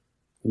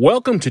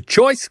Welcome to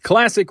Choice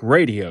Classic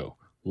Radio.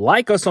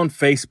 Like us on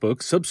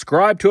Facebook,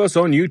 subscribe to us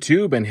on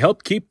YouTube, and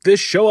help keep this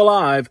show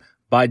alive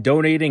by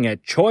donating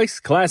at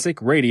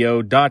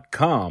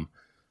choiceclassicradio.com.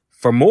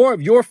 For more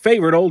of your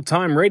favorite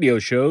old-time radio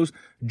shows,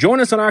 join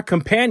us on our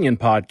companion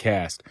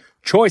podcast,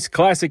 Choice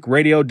Classic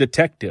Radio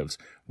Detectives,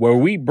 where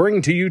we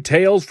bring to you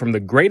tales from the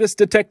greatest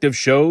detective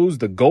shows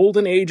the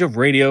golden age of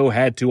radio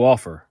had to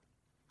offer.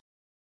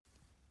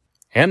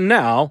 And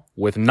now,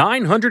 with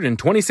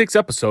 926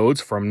 episodes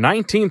from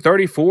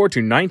 1934 to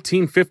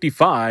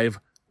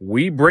 1955,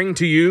 we bring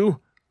to you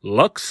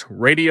Lux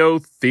Radio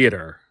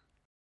Theater.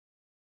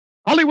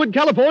 Hollywood,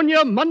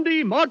 California,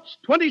 Monday, March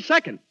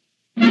 22nd.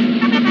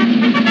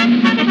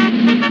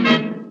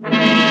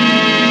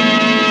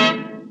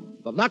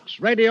 The Lux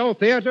Radio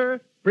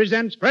Theater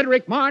presents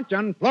Frederick March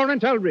and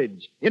Florence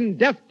Eldridge in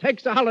Death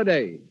Takes a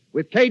Holiday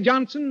with Kay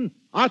Johnson,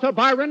 Arthur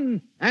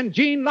Byron, and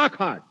Gene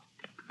Lockhart.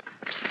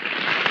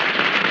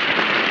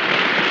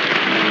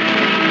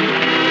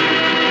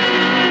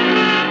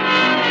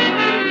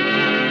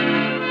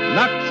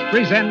 Lux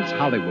presents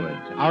Hollywood.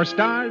 Our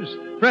stars,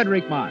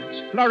 Frederick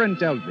March,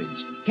 Florence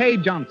Eldridge, Kay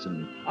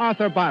Johnson,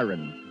 Arthur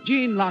Byron,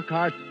 Gene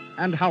Lockhart,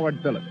 and Howard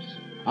Phillips.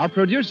 Our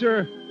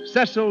producer,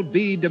 Cecil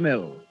B.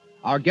 DeMille.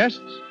 Our guests,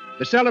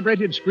 the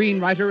celebrated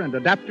screenwriter and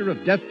adapter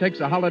of Death Takes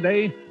a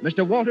Holiday,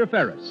 Mr. Walter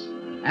Ferris,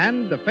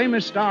 and the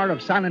famous star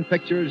of silent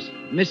pictures,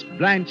 Miss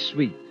Blanche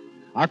Sweet.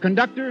 Our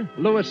conductor,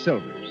 Louis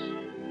Silvers.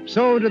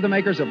 So do the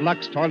makers of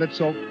Lux Toilet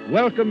Soap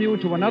welcome you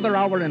to another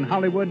hour in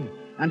Hollywood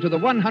and to the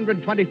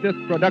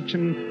 125th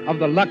production of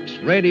the Lux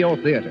Radio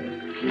Theater.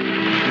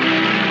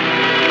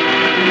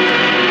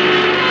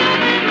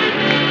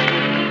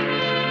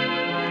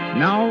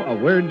 Now, a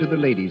word to the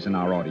ladies in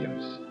our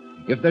audience.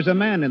 If there's a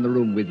man in the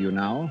room with you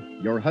now,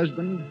 your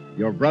husband,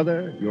 your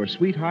brother, your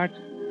sweetheart,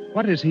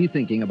 what is he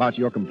thinking about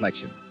your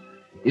complexion?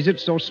 Is it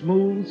so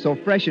smooth, so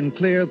fresh and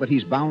clear that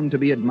he's bound to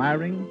be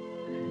admiring?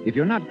 If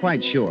you're not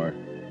quite sure,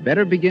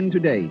 better begin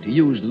today to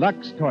use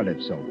Lux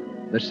Toilet Soap,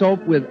 the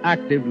soap with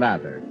active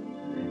lather.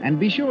 And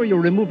be sure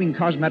you're removing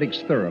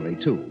cosmetics thoroughly,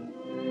 too.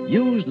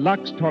 Use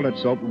Lux Toilet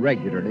Soap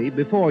regularly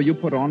before you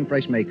put on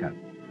fresh makeup.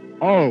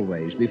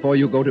 Always before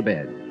you go to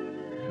bed.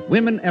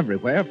 Women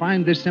everywhere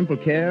find this simple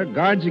care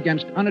guards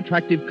against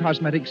unattractive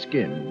cosmetic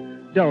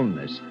skin,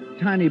 dullness,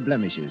 tiny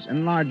blemishes,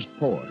 enlarged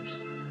pores.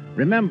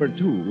 Remember,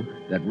 too,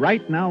 that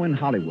right now in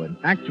Hollywood,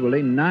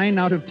 actually 9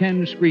 out of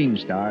 10 screen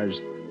stars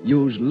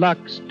use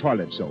Lux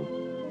Toilet Soap.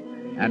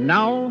 And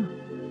now,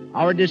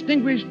 our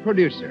distinguished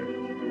producer.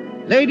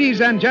 Ladies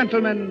and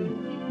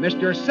gentlemen,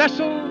 Mr.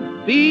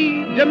 Cecil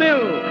B.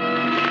 DeMille.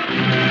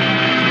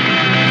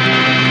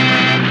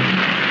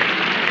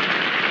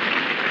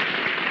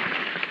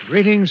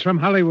 Greetings from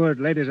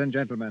Hollywood, ladies and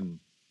gentlemen.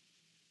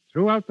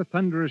 Throughout the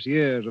thunderous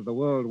years of the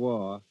World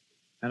War,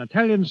 an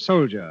Italian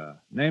soldier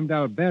named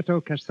Alberto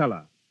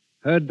Casella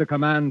heard the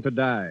command to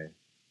die.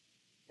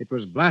 It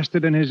was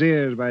blasted in his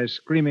ears by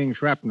screaming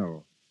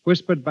shrapnel,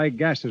 whispered by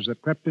gases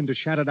that crept into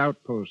shattered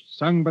outposts,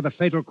 sung by the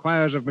fatal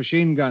choirs of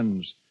machine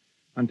guns,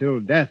 until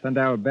death and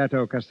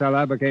Alberto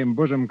Casella became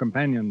bosom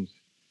companions.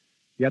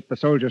 Yet the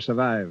soldier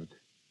survived.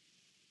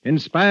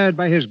 Inspired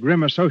by his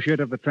grim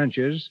associate of the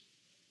trenches,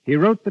 he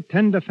wrote the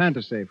tender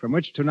fantasy from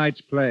which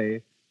tonight's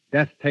play,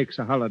 Death Takes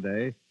a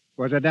Holiday,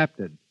 was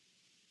adapted.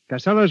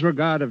 Casella's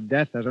regard of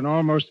death as an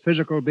almost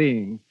physical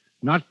being,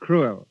 not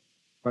cruel,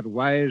 but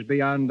wise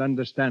beyond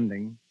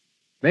understanding,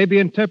 may be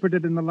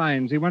interpreted in the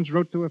lines he once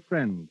wrote to a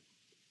friend.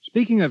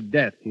 Speaking of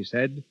death, he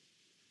said,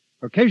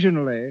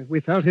 "Occasionally, we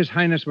felt His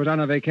Highness was on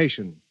a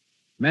vacation.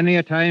 Many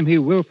a time he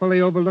willfully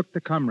overlooked a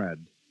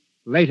comrade,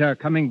 later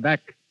coming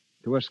back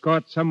to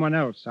escort someone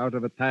else out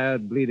of a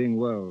tired, bleeding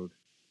world.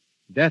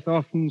 Death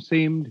often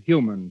seemed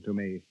human to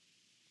me."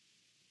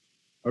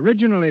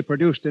 Originally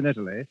produced in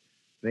Italy,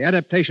 the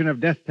adaptation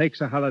of Death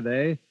Takes a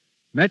Holiday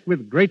met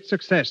with great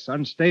success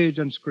on stage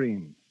and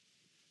screen.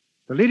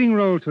 The leading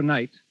role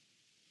tonight,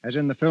 as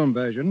in the film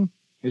version,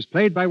 is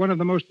played by one of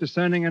the most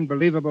discerning and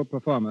believable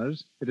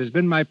performers it has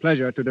been my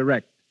pleasure to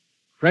direct,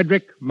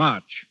 Frederick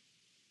March,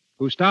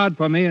 who starred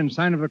for me in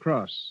Sign of the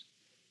Cross.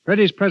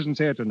 Freddie's presence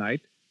here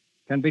tonight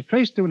can be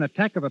traced to an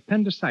attack of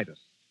appendicitis,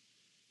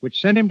 which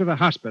sent him to the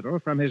hospital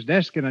from his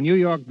desk in a New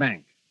York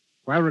bank.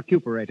 While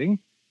recuperating,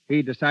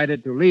 he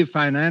decided to leave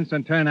finance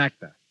and turn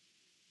actor.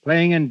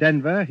 Playing in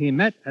Denver, he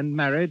met and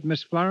married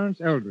Miss Florence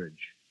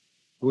Eldridge,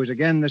 who is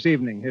again this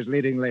evening his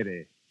leading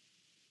lady.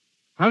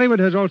 Hollywood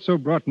has also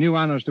brought new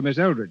honors to Miss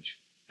Eldridge.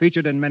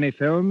 Featured in many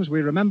films,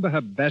 we remember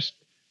her best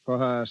for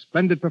her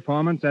splendid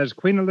performance as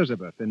Queen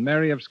Elizabeth in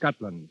Mary of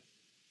Scotland.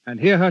 And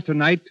hear her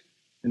tonight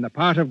in the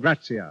part of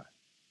Grazia.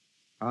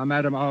 Our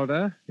Madam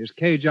Alda is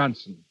Kay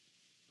Johnson,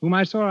 whom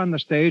I saw on the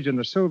stage in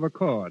The Silver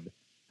Cord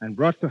and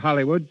brought to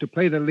Hollywood to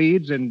play the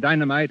leads in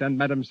Dynamite and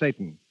Madam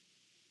Satan.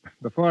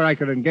 Before I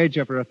could engage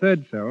her for a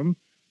third film,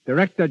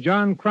 director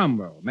John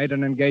Cromwell made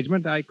an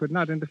engagement I could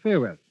not interfere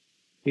with.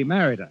 He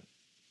married her.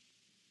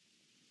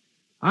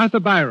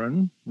 Arthur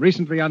Byron,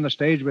 recently on the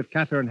stage with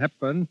Katharine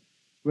Hepburn,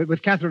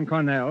 with Catherine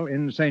Cornell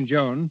in St.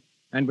 Joan,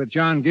 and with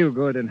John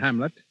Gielgud in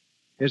Hamlet,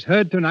 is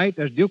heard tonight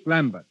as Duke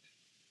Lambert,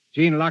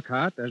 Gene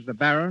Lockhart as the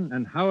Baron,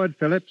 and Howard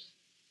Phillips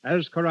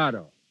as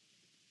Corrado.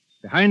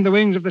 Behind the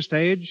wings of the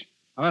stage,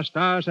 our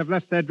stars have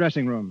left their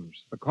dressing rooms.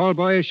 The call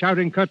boy is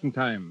shouting curtain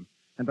time,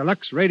 and the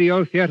Lux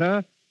Radio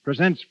Theater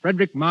presents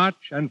Frederick March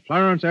and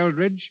Florence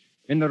Eldridge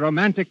in the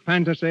romantic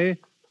fantasy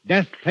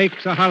Death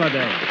Takes a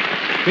Holiday,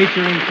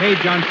 featuring Kay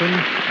Johnson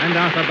and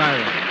Arthur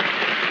Byron.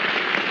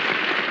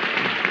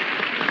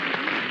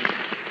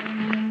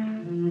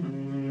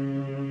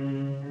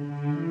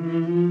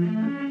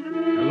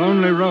 A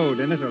lonely road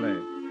in Italy.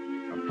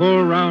 A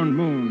full round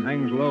moon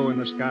hangs low in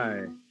the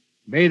sky,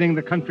 bathing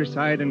the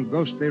countryside in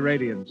ghostly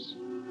radiance.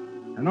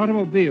 An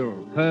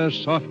automobile purrs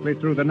softly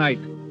through the night,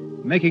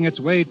 making its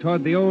way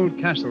toward the old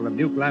castle of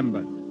Duke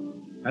Lambert.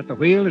 At the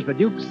wheel is the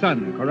Duke's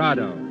son,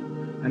 Corrado,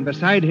 and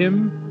beside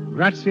him,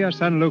 Grazia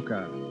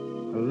Sanluca,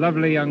 a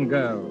lovely young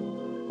girl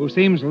who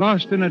seems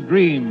lost in a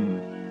dream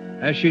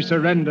as she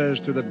surrenders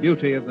to the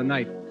beauty of the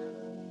night.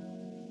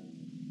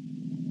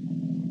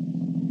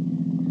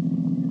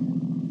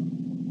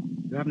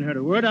 You haven't heard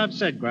a word I've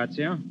said,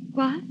 Grazia.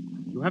 What?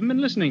 You haven't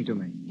been listening to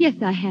me. Yes,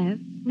 I have.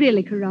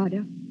 Really,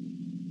 Corrado.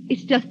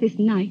 It's just this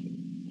night.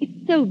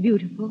 It's so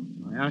beautiful.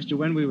 I asked you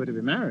when we were to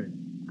be married.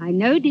 I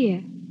know,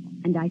 dear.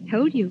 And I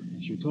told you.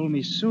 Yes, you told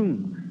me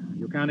soon.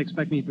 You can't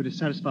expect me to be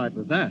dissatisfied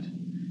with that.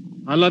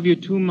 I love you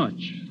too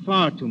much,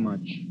 far too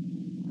much.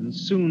 And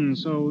soon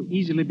so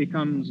easily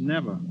becomes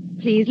never.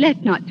 Please, let's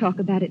not talk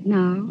about it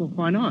now. Well,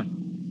 why not?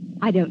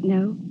 I don't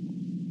know.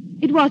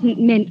 It wasn't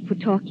meant for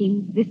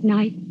talking this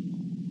night.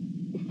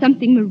 There's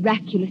something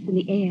miraculous in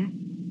the air.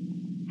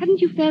 Haven't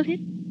you felt it?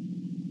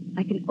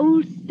 Like an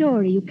old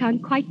story you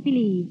can't quite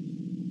believe.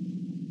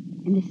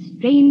 And the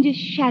strangest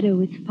shadow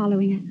is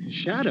following us.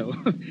 Shadow?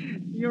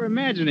 You're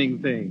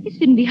imagining things. It's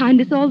been behind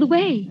us all the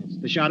way. It's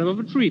the shadow of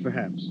a tree,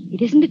 perhaps.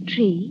 It isn't a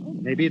tree.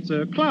 Maybe it's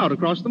a cloud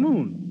across the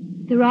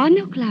moon. There are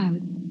no clouds.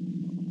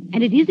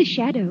 And it is a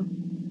shadow.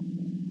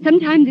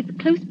 Sometimes it's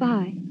close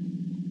by.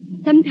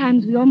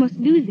 Sometimes we almost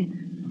lose it.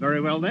 Very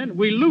well, then.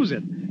 We lose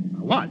it.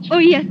 Now, watch. Oh,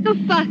 yes, go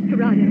fast,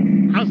 Corrado.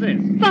 How's this?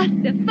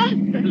 Faster,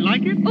 faster.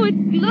 Like it? Oh, it's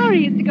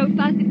glorious to go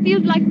fast. It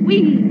feels like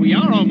wings. We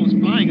are almost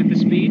flying at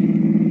this speed.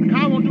 The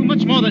car won't do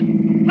much more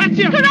than...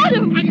 Grazia!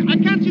 Corrado! I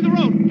can't see the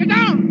road. Get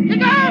down! Get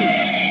down!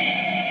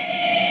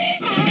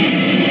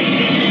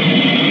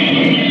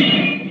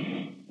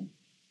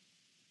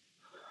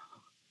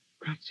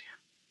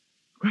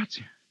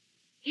 Grazia.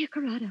 Here,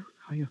 Corrado.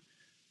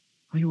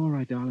 Are you all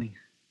right, darling?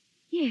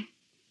 Yes.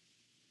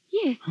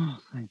 Yes. Oh,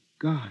 thank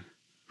God.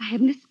 I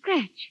haven't a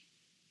scratch.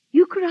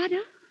 You, Corrado?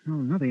 No,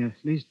 nothing. At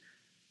least,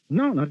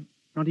 no,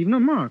 not even a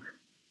mark.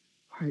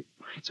 Why,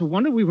 it's a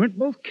wonder we weren't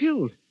both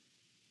killed.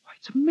 Why,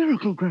 it's a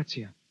miracle,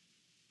 Grazia.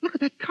 Look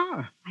at that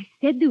car. I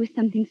said there was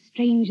something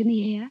strange in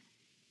the air.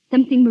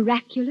 Something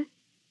miraculous.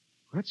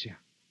 Grazia,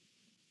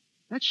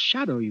 that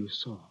shadow you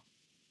saw.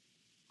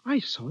 I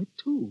saw it,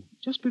 too,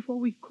 just before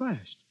we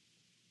crashed.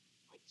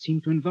 It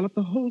seemed to envelop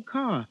the whole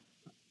car.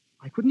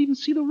 I couldn't even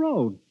see the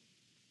road.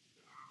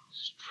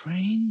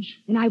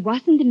 Strange. And I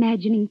wasn't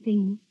imagining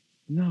things.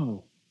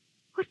 No.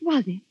 What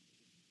was it?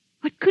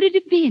 What could it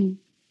have been?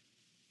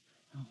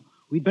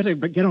 We'd better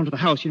get on to the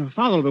house. You know,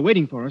 Father will be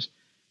waiting for us.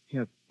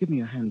 Here, give me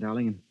your hand,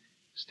 darling, and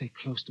stay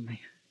close to me.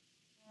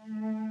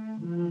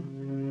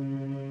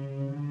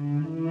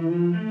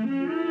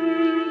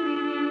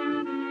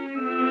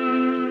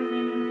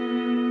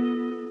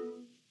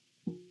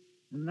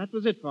 And that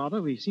was it,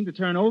 Father. We seemed to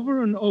turn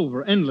over and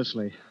over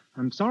endlessly.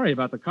 I'm sorry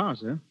about the car,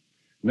 sir.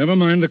 Never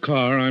mind the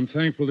car. I'm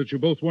thankful that you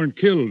both weren't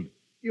killed.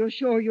 You're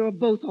sure you're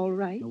both all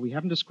right? No, we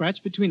haven't a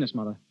scratch between us,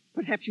 Mother.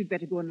 Perhaps you'd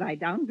better go and lie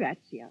down,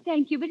 Grazia.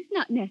 Thank you, but it's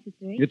not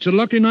necessary. It's a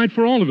lucky night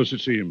for all of us,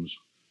 it seems.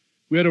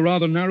 We had a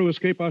rather narrow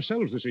escape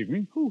ourselves this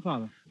evening. Who,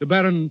 Father? The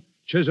Baron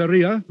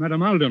Cesaria,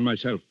 Madame Alda, and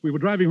myself. We were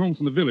driving home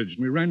from the village,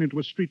 and we ran into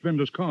a street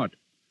vendor's cart.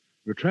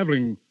 We were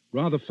traveling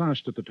rather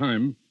fast at the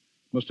time.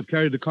 Must have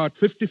carried the cart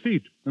 50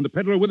 feet, and the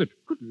peddler with it.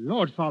 Good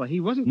Lord, Father, he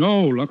wasn't...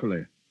 No,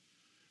 luckily.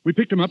 We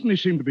picked him up, and he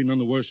seemed to be none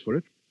the worse for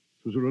it.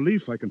 It was a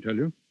relief, I can tell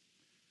you.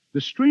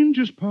 The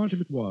strangest part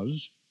of it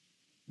was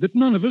that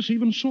none of us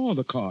even saw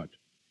the cart.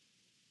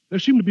 There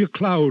seemed to be a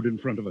cloud in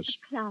front of us.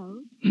 A cloud?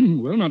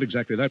 Well, not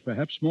exactly that,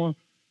 perhaps. More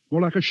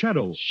like a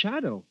shadow.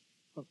 Shadow?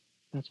 Well,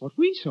 that's what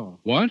we saw.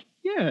 What?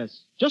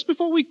 Yes, just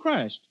before we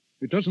crashed.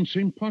 It doesn't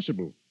seem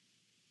possible.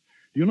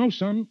 Do you know,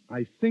 son,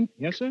 I think...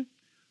 Yes, sir?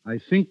 I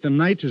think the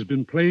night has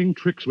been playing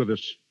tricks with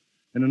us.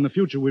 And in the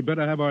future, we'd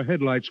better have our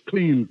headlights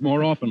cleaned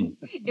more often.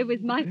 It was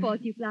my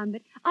fault, Duke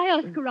Lambert. I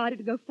asked Corrado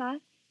to go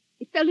fast.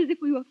 It felt as if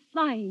we were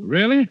flying.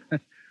 Really?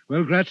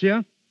 Well,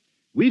 Grazia,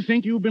 we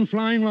think you've been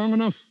flying long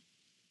enough.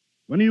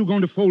 When are you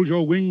going to fold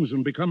your wings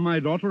and become my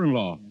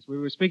daughter-in-law? Yes, we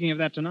were speaking of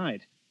that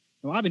tonight.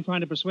 Well, I've been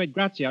trying to persuade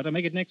Grazia to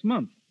make it next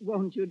month.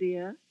 Won't you,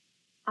 dear?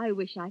 I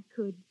wish I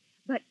could,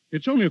 but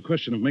It's only a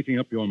question of making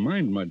up your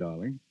mind, my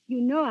darling. you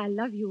know I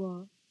love you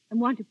all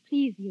and want to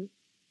please you.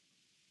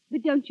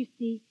 But don't you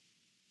see,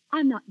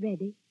 I'm not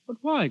ready But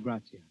why,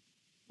 Grazia?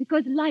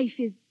 because life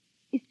is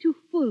too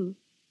full.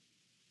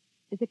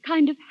 There's a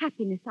kind of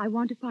happiness I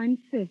want to find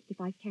first if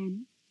I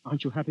can.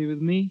 Aren't you happy with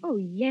me? Oh,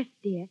 yes,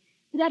 dear.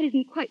 But that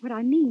isn't quite what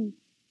I mean.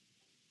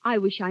 I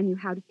wish I knew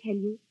how to tell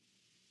you.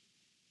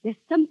 There's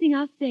something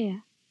out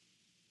there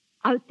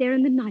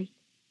in the night,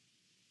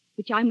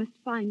 which I must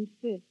find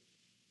first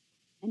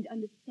and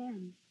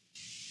understand.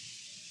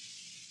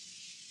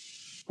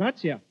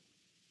 Grazia.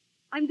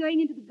 I'm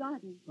going into the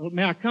garden. Well,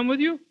 may I come with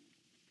you?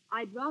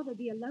 I'd rather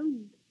be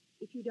alone,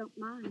 if you don't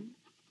mind.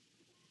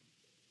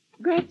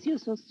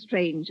 Grazia's so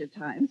strange at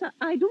times.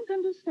 I don't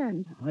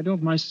understand her. I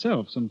don't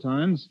myself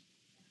sometimes.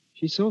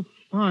 She's so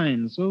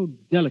fine, so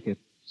delicate,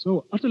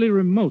 so utterly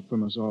remote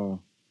from us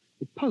all.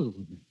 It puzzles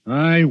me.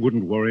 I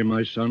wouldn't worry,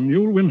 my son.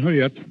 You'll win her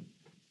yet.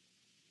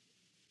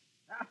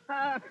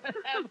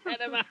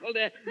 Madam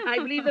Alda, I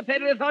believe the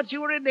peddler thought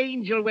you were an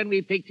angel when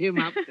we picked him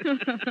up.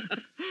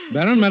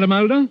 Baron, Madam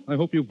Alda, I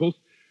hope you've both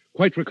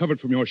quite recovered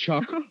from your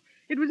shock.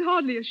 It was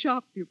hardly a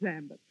shock,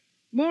 Duplan, but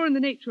more in the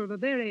nature of a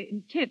very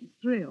intense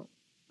thrill.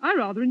 I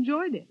rather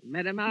enjoyed it.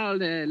 Madam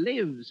Alda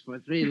lives for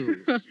thrills.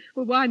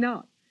 Well, why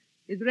not?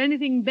 Is there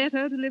anything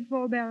better to live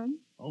for, Baron?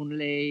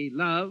 Only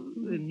love,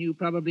 and you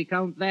probably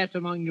count that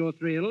among your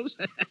thrills.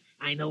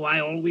 I know I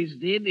always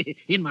did,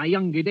 in my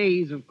younger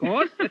days, of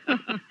course.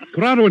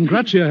 Corrado and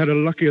Grazia had a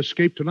lucky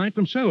escape tonight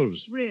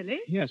themselves. Really?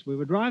 Yes, we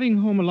were driving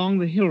home along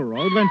the hill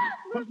road when...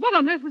 What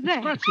on earth was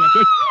that? Grazia.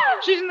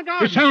 She's in the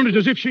garden. It sounded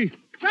as if she...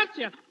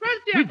 Grazia!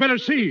 Grazia! We'd better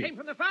see. Came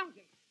from the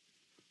fountain.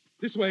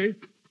 This way.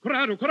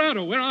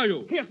 Corrado, where are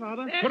you? Here,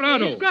 Father.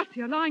 Corrado.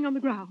 Grazia lying on the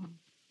ground.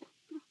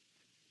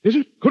 Is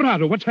it?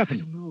 Corrado, what's I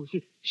happened? don't know.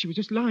 She was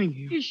just lying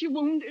here. Is she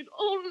wounded?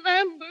 Oh,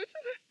 Lambert.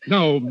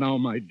 Now,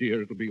 my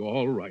dear, it'll be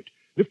all right.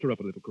 Lift her up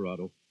a little,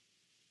 Corrado.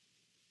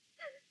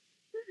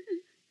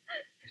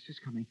 Yes, she's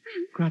coming.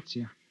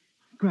 Grazia.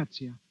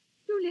 Grazia.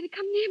 Don't let it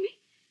come near me.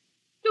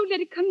 Don't let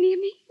it come near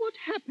me. What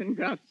happened,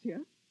 Grazia?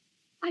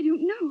 I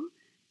don't know.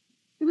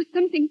 There was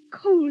something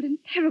cold and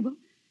terrible.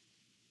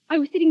 I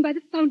was sitting by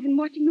the fountain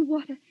watching the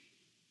water,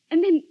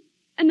 and then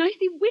an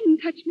icy wind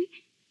touched me.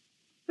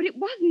 But it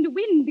wasn't a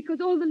wind because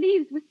all the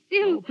leaves were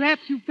still. Oh,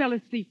 perhaps you fell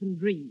asleep and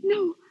dreamed.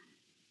 No,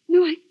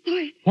 I saw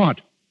it.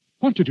 What?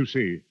 What did you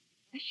see?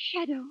 A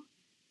shadow.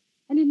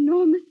 An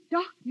enormous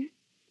darkness.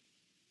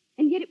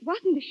 And yet it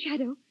wasn't a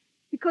shadow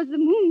because the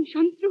moon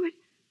shone through it.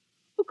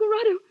 Oh,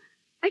 Corrado,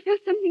 I felt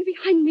something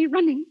behind me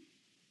running.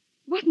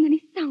 There wasn't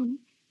any sound,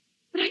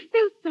 but I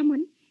felt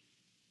someone.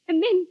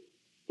 And then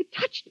it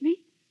touched me.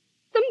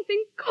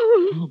 Something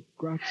cold. Oh,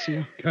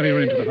 Grazia. Carry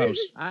her into the house.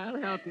 I'll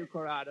help you,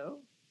 Corrado.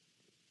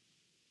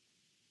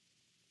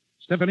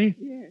 Stephanie?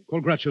 Yes.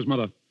 Call Grazia's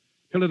mother.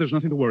 Tell her there's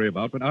nothing to worry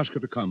about, but ask her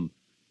to come.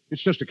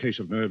 It's just a case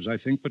of nerves, I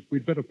think, but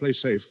we'd better play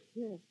safe.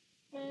 Yes.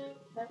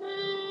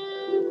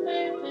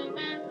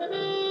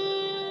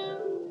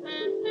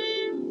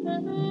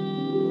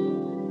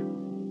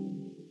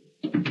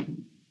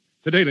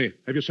 Fidele,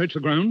 have you searched the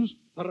grounds?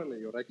 Thoroughly,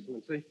 Your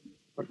Excellency.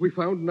 But we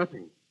found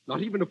nothing.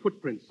 Not even a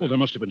footprint, sir. Oh, there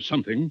must have been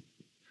something.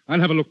 I'll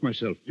have a look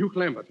myself. Duke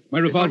Lambert. My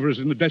revolver is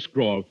in the desk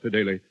drawer,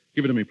 Fidele.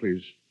 Give it to me,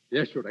 please.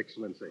 Yes, Your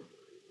Excellency.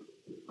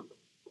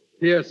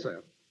 Here,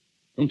 sir.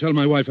 Don't tell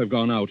my wife I've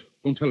gone out.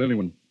 Don't tell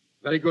anyone.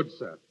 Very good,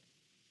 sir.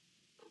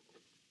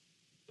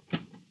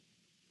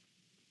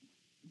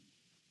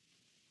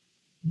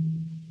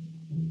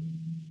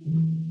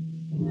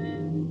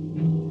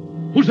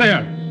 Who's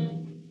there?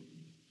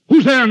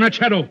 Who's there in that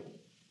shadow?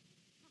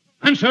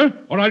 Answer,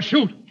 or I'll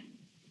shoot.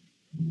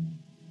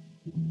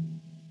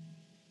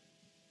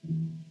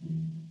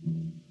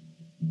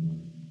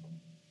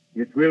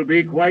 It will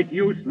be quite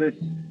useless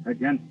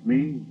against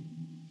me.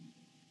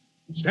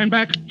 Stand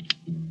back.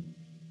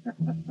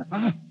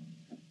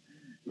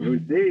 You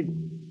see?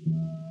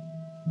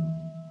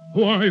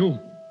 Who are you?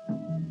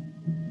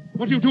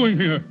 What are you doing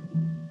here?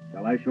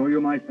 Shall I show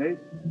you my face?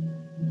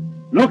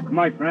 Look,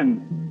 my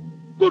friend.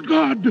 Good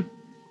God!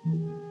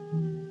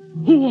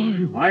 Who are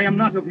you? I am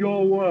not of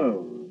your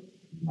world.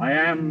 I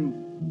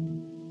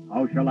am,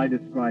 how shall I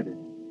describe it?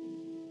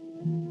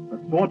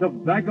 A sort of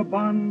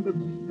vagabond of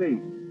space.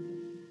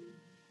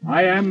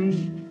 I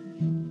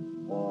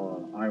am,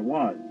 or I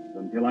was,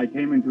 until I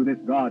came into this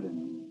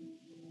garden,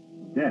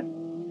 death.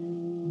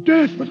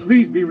 Death! But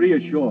please be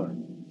reassured.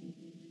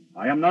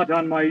 I am not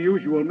on my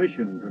usual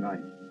mission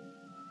tonight.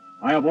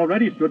 I have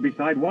already stood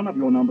beside one of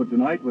your number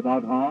tonight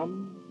without harm.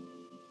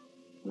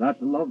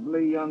 That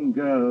lovely young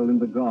girl in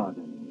the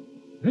garden.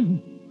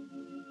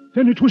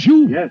 Then it was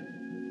you. Yes.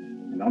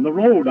 And on the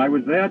road I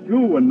was there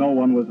too, and no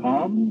one was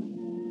harmed.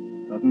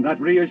 Doesn't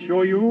that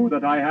reassure you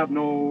that I have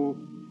no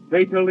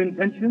fatal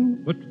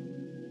intentions? But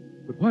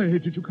why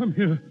did you come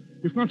here,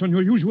 if not on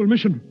your usual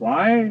mission?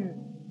 Why?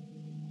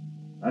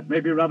 That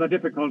may be rather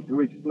difficult to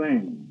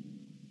explain.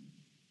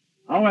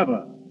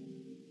 However,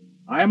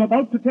 I am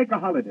about to take a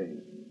holiday.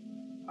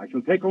 I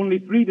shall take only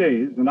 3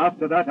 days, and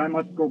after that I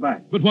must go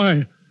back. But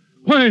why?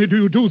 Why do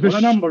you do this? For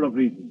a number of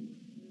reasons.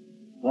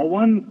 For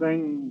one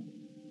thing,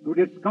 to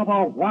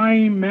discover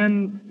why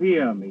men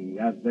fear me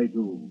as they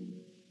do.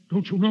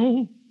 Don't you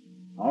know?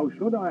 How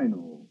should I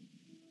know?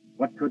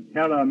 What could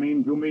terror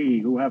mean to me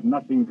who have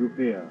nothing to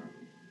fear?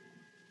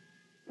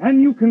 Can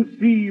you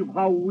conceive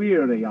how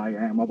weary I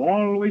am of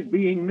always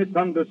being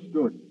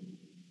misunderstood?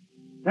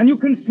 Can you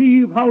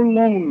conceive how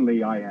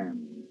lonely I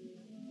am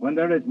when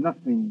there is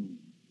nothing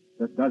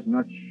that does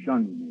not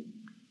shun me?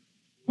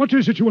 What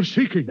is it you are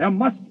seeking? There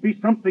must be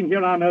something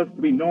here on earth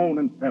to be known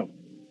and felt.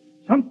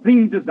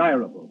 Something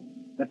desirable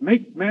that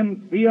makes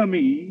men fear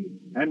me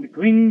and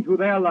cling to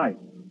their life.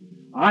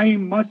 I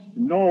must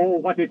know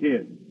what it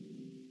is.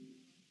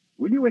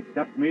 Will you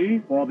accept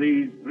me for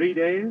these 3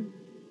 days?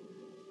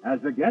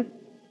 As a guest?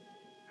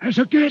 As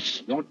a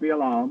guest? Don't be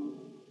alarmed.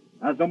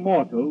 As a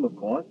mortal, of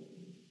course.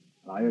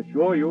 I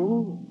assure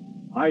you,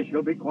 I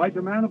shall be quite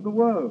a man of the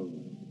world.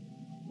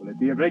 Will it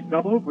be a great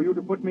trouble for you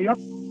to put me up?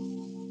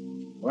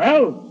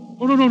 Well?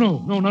 Oh,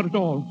 no, not at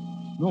all.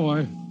 No,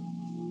 I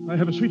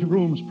have a suite of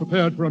rooms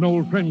prepared for an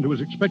old friend who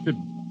is expected.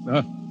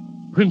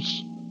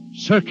 Prince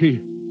Serki.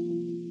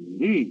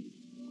 Indeed.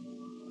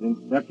 Prince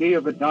Serki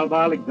of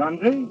Vitalba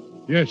Alexandri?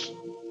 Yes.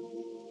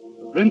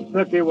 Prince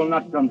Serki will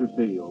not come to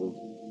see you.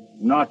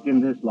 Not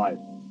in this life.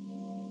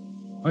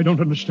 I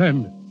don't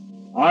understand.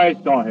 I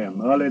saw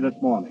him early this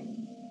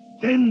morning.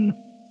 Then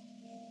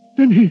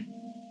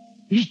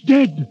he's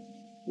dead.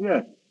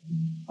 Yes.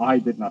 I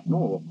did not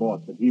know, of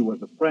course, that he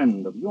was a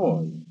friend of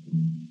yours.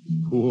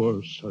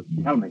 Poor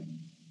Serki. Tell me,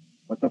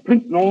 was the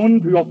prince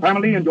known to your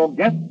family and your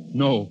guests?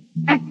 No.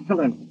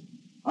 Excellent.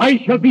 I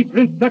shall be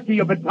Prince Serki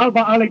of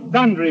Vitalba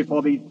Alexandri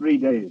for these 3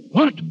 days.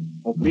 What?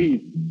 Oh,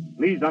 please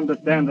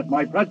understand that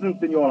my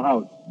presence in your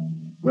house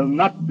will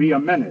not be a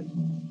menace,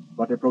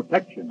 but a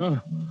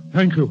protection.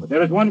 Thank you. But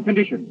there is one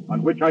condition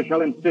on which I shall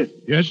insist.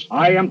 Yes?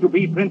 I am to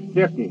be Prince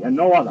Serki and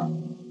no other.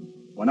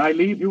 When I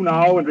leave you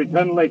now and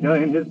return later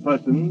in his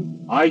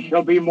person, I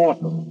shall be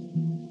mortal.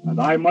 And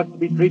I must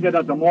be treated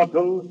as a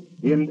mortal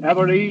in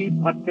every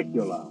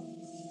particular.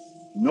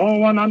 No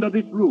one under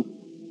this roof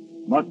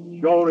must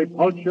show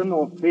repulsion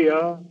or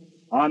fear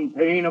on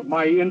pain of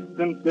my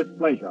instant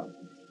displeasure.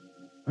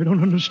 I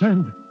don't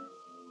understand.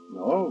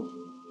 No.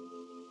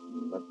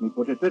 Let me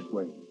put it this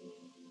way.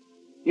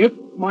 If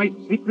my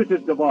secret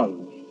is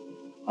divulged,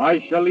 I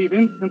shall leave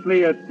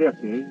instantly at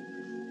Serki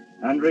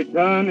and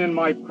return in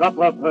my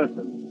proper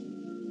person.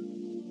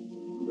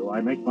 Do I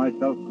make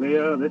myself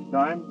clear this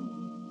time?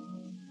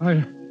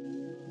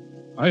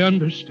 I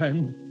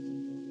understand.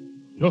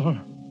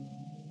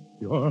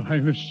 Your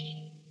Highness.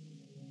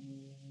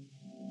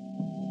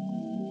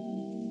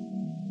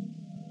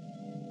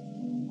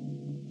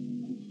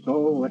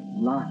 So at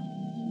last,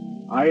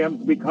 I am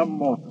to become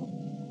mortal.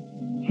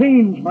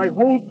 Change my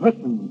whole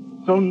person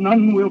so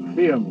none will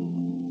fear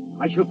me.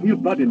 I shall feel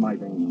blood in my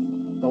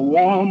veins, the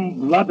warm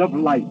blood of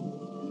life.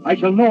 I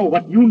shall know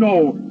what you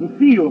know and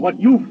feel what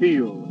you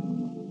feel.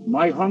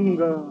 My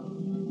hunger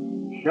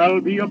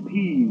shall be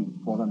appeased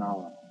for an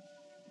hour.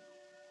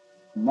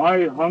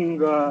 My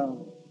hunger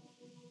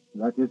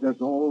that is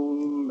as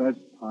old as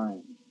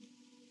time.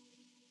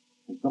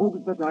 And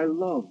those that I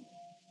love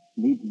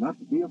need not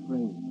be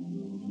afraid.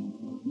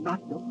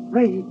 Not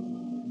afraid.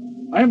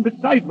 I am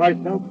beside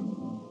myself.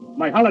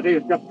 My holiday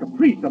is just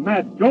caprice, a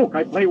mad joke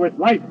I play with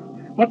life.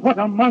 But what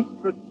a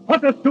monstrous,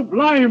 what a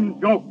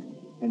sublime joke.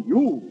 And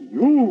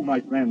you,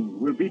 my friend,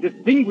 will be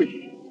distinguished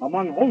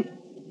among hosts.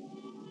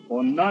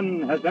 For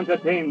none has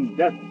entertained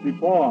death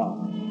before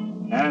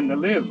and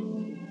lived.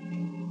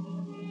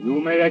 You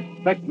may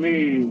expect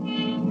me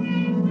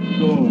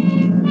soon.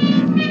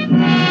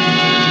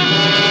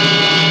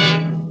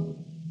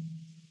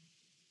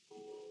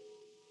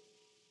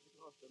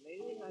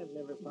 I've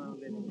never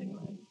found anything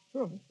like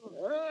it.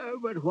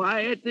 But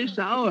why at this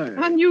hour?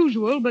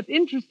 Unusual, but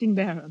interesting,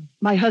 Baron.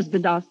 My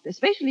husband asked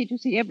especially to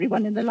see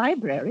everyone in the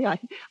library. I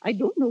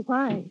don't know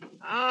why.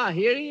 Ah,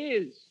 here he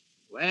is.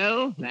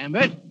 Well,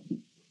 Lambert?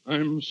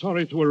 I'm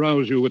sorry to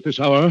arouse you at this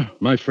hour,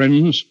 my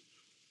friends.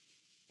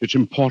 It's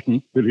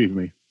important, believe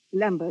me.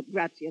 Lambert,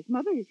 Grazia's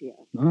mother is here.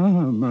 Ah,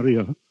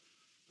 Maria.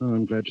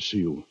 I'm glad to see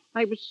you.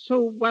 I was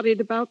so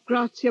worried about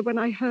Grazia when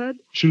I heard.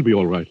 She'll be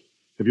all right.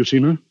 Have you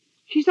seen her?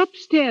 She's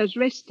upstairs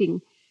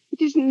resting.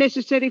 It isn't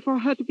necessary for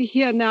her to be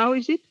here now,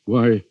 is it?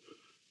 Why,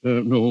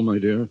 no, my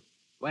dear.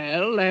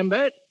 Well,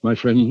 Lambert? My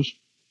friends,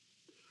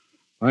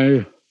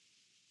 I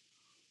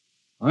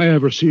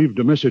have received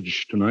a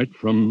message tonight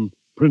from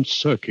Prince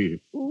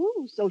Serki.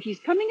 Oh, so he's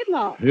coming at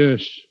last.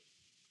 Yes,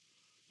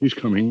 he's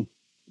coming.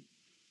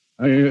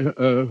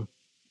 I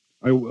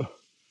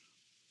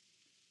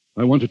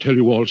want to tell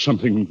you all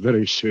something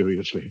very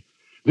seriously.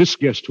 This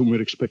guest whom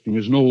we're expecting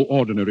is no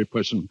ordinary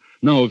person.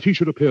 Now, if he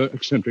should appear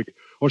eccentric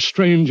or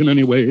strange in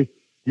any way,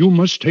 you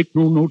must take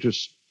no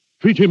notice.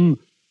 Treat him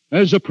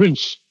as a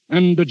prince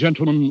and a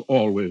gentleman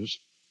always.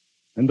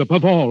 And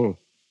above all,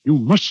 you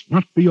must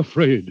not be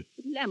afraid.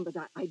 Lambert,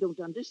 I don't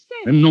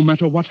understand. And no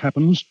matter what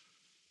happens,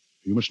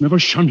 you must never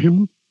shun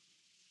him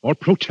or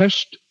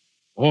protest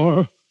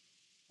or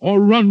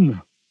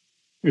run.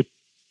 It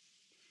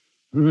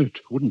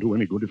wouldn't do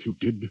any good if you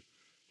did.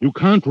 You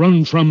can't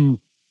run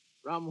from...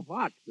 From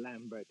what,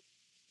 Lambert?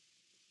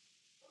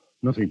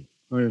 Nothing.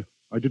 I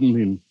didn't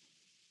mean...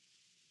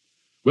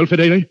 Well,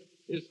 Fedele?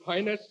 His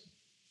Highness,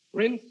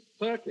 Prince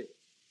Serki.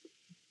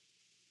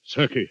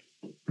 Serky.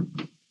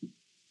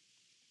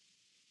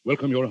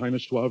 Welcome, Your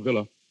Highness, to our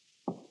villa.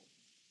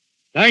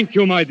 Thank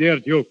you, my dear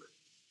Duke.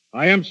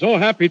 I am so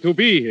happy to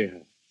be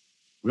here.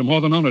 We're more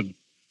than honored.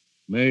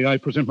 May I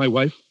present my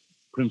wife,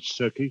 Prince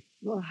Serky?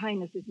 Your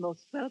Highness is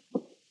most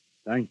welcome.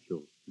 Thank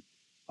you.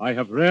 I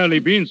have rarely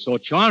been so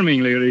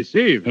charmingly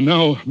received. And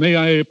now, may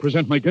I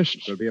present my guests?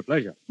 It will be a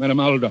pleasure. Madame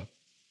Alda.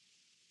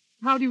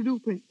 How do you do,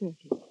 Prince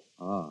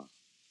Serky?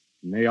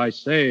 May I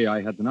say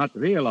I had not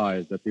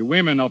realized that the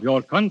women of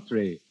your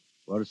country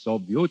were so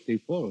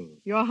beautiful.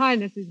 Your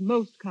Highness is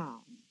most kind.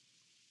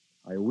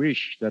 I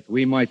wish that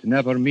we might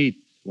never meet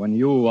when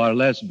you are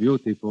less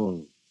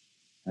beautiful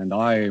and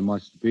I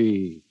must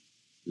be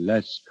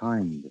less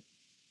kind.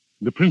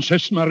 The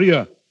Princess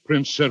Maria,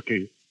 Prince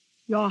Serky.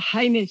 Your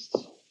Highness.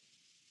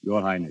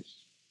 Your Highness.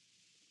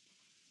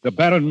 The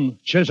Baron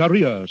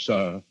Cesaria,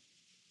 sir.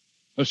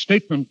 A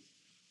statesman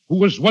who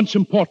was once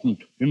important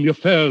in the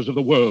affairs of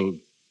the world,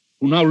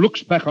 who now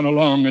looks back on a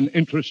long and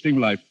interesting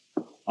life.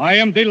 I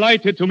am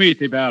delighted to meet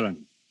the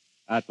Baron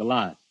at the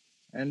last.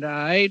 And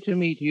I to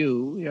meet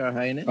you, Your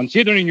Highness.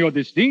 Considering your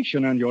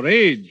distinction and your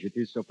age, it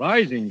is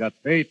surprising that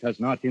fate has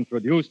not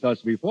introduced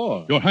us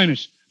before. Your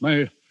Highness,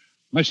 my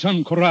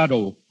son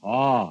Corrado.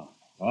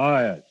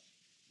 Yes.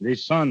 The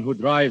son who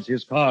drives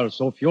his car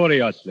so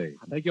furiously.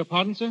 I beg your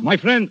pardon, sir? My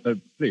friend,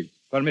 please,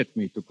 permit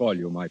me to call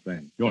you my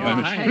friend. Your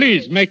Highness.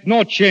 Please make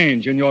no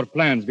change in your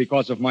plans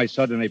because of my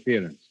sudden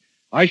appearance.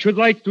 I should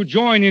like to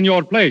join in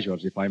your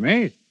pleasures, if I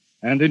may,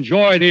 and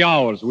enjoy the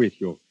hours with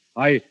you.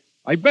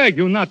 I beg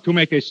you not to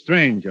make a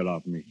stranger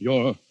of me.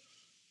 Your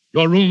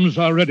rooms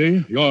are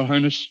ready, Your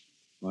Highness.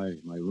 My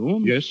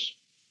room? Yes,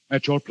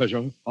 at your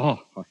pleasure.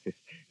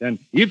 Then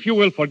if you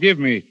will forgive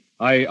me,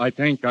 I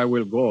think I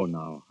will go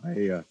now.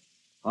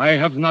 I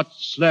have not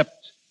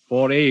slept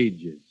for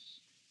ages,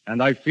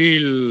 and I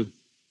feel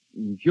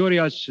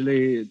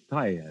curiously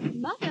tired.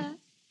 Mother.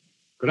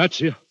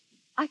 Grazia.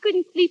 I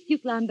couldn't sleep,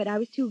 Duke Lambert. I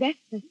was too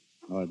restless.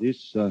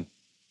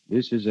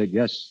 This is a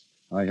guest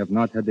I have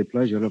not had the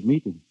pleasure of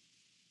meeting.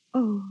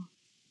 Oh.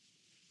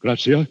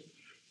 Grazia,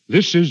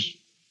 this is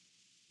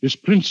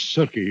Prince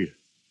Serky,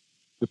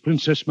 the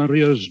Princess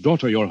Maria's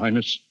daughter, Your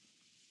Highness.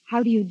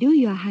 How do you do,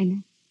 Your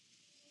Highness?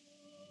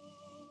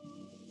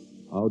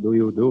 How do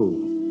you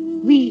do?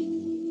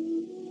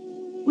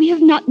 We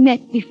have not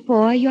met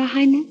before, Your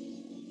Highness.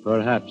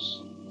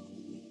 Perhaps.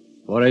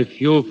 For a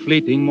few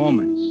fleeting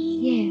moments.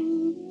 Yes.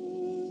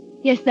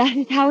 Yes, that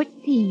is how it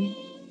seems.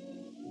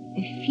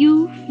 A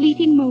few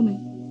fleeting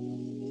moments.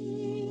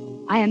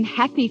 I am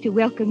happy to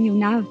welcome you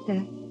now,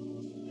 sir.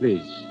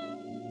 Please,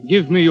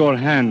 give me your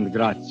hand,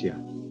 Grazia.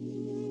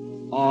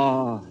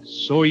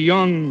 So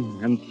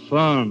young and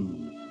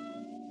firm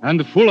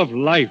and full of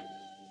life.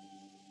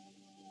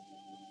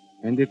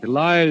 And it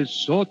lies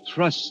so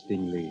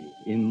trustingly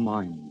in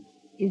mine.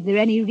 Is there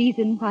any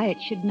reason why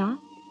it should not?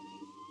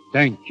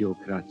 Thank you,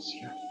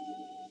 Grazia.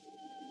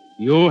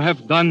 You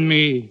have done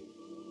me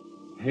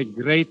a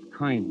great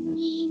kindness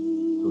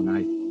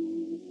tonight.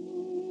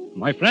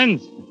 My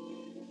friends,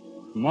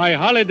 my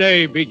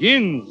holiday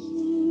begins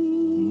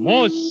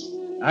most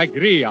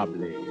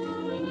agreeably.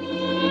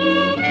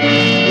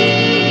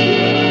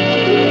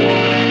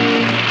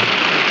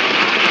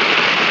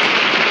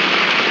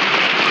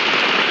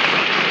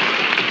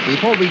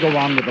 Before we go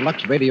on with the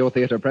Lux Radio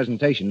Theater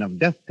presentation of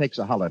Death Takes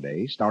a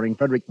Holiday, starring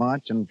Frederick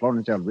March and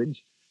Florence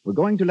Eldridge, we're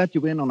going to let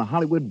you in on a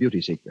Hollywood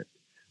beauty secret.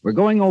 We're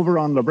going over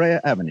on La Brea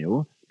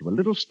Avenue to a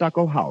little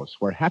stucco house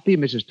where happy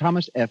Mrs.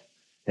 Thomas F.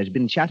 has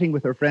been chatting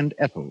with her friend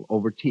Ethel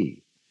over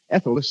tea.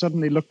 Ethel has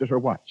suddenly looked at her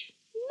watch.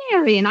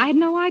 Marion, I had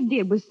no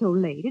idea it was so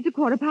late. It's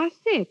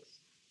 6:15.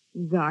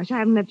 Gosh, I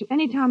haven't left you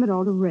any time at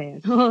all to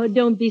rest. Oh,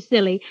 don't be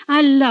silly.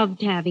 I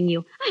loved having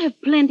you. I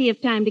have plenty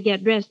of time to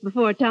get dressed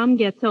before Tom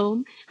gets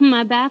home.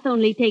 My bath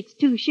only takes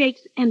 2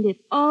 shakes, and it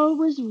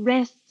always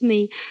rests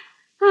me.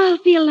 I'll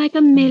feel like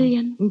a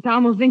million. And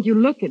Tom will think you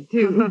look it,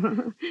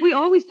 too. We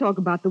always talk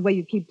about the way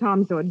you keep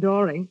Tom so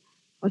adoring.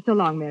 Oh, so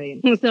long,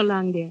 Marion. So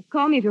long, dear.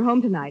 Call me if you're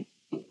home tonight.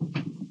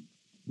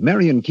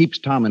 Marion keeps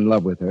Tom in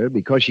love with her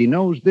because she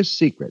knows this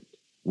secret.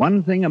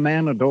 One thing a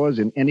man adores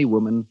in any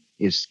woman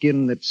is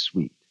skin that's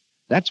sweet.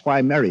 That's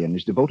why Marion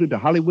is devoted to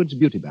Hollywood's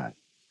beauty bath.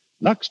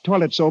 Lux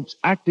Toilet Soap's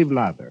active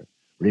lather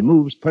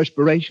removes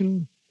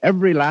perspiration,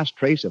 every last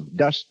trace of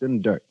dust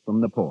and dirt from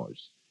the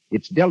pores.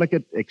 Its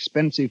delicate,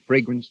 expensive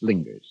fragrance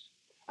lingers.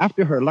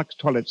 After her Lux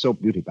Toilet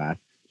Soap beauty bath,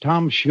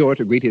 Tom's sure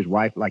to greet his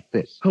wife like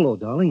this. Hello,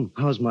 darling.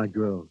 How's my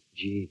girl?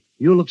 Gee,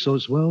 you look so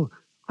swell.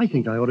 I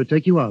think I ought to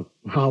take you out.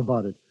 How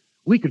about it?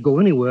 We could go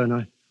anywhere,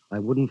 and I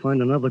wouldn't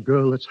find another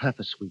girl that's half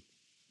as sweet.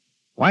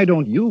 Why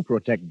don't you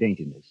protect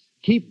daintiness?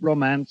 Keep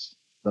romance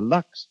the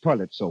Lux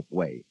Toilet Soap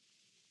way.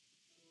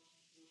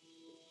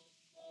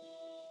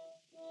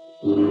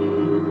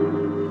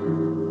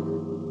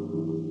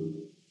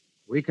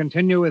 We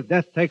continue with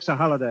Death Takes a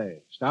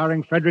Holiday,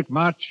 starring Frederick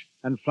March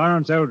and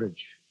Florence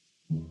Eldridge.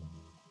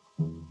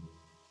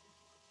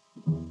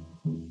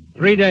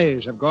 3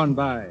 days have gone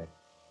by,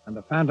 and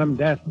the Phantom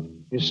Death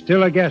is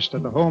still a guest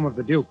at the home of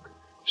the Duke,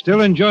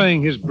 still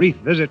enjoying his brief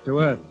visit to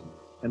Earth.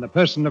 in the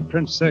person of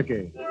Prince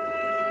Sergei.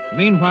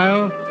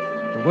 Meanwhile,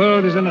 the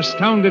world is an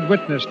astounded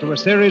witness to a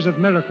series of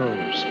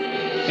miracles.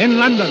 In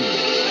London,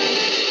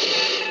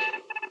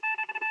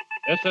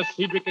 SS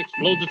Cedric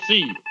explodes at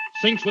sea,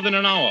 sinks within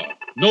an hour.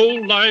 No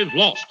lives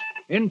lost.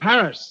 in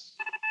Paris,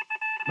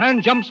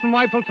 man jumps from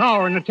Eiffel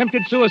Tower in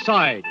attempted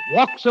suicide,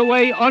 walks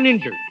away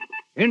uninjured.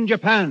 In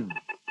Japan,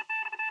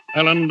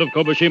 Island of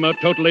Kobushima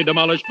totally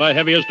demolished by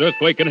heaviest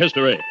earthquake in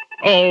history.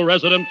 All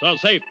residents are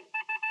safe.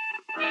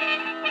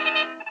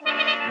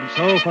 and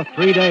so for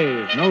 3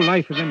 days, no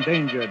life is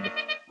endangered,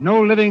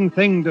 no living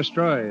thing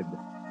destroyed,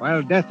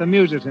 while death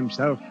amuses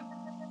himself,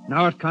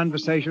 now at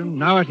conversation,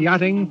 now at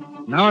yachting,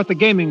 now at the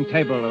gaming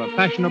table of a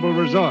fashionable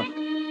resort,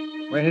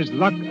 where his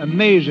luck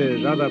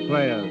amazes other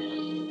players.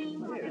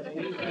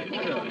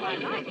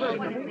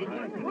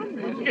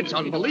 It's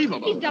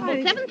unbelievable. He's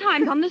doubled 7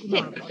 times on the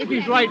 6th. If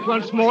he's right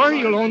once more,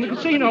 you'll own the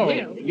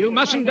casino. You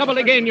mustn't double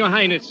again, Your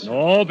Highness.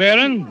 No,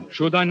 Baron.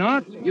 Should I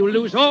not? You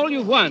lose all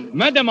you've won.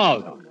 Madame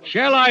Alda,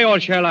 shall I or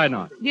shall I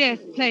not? Yes,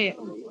 play it.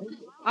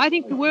 I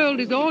think the world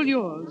is all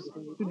yours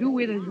to do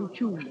with as you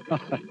choose.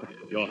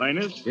 Your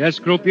Highness? Yes,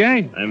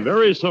 croupier? I'm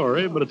very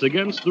sorry, but it's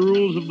against the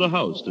rules of the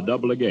house to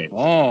double again.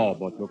 Oh,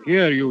 but look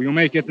here, you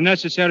make it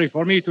necessary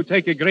for me to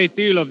take a great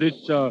deal of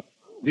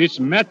this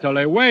metal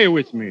away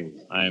with me.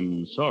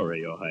 I'm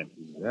sorry, Your Highness.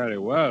 Very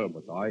well,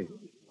 but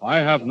I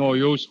have no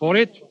use for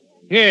it.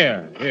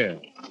 Here.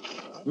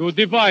 You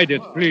divide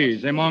it,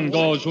 please, among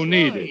those who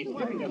need it.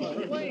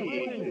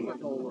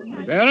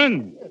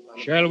 Baron,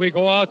 shall we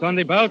go out on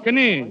the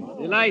balcony?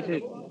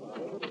 Delighted.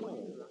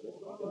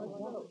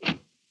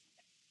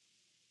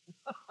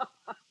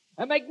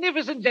 A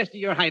magnificent gesture,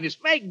 Your Highness.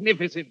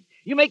 Magnificent.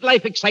 You make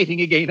life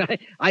exciting again.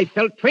 I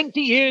felt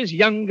 20 years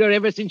younger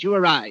ever since you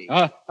arrived.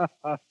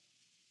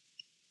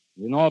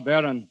 You know,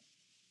 Baron,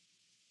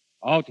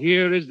 out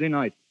here is the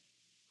night,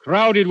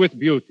 crowded with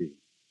beauty.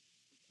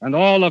 And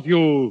all of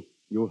you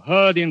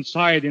herd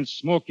inside in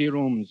smoky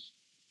rooms,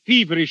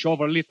 feverish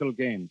over little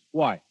games.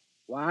 Why?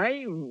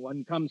 Why?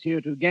 One comes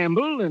here to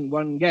gamble, and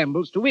one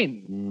gambles to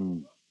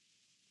win.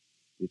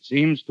 It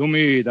seems to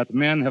me that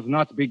men have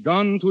not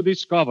begun to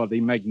discover the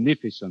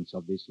magnificence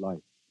of this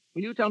life.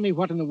 Will you tell me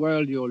what in the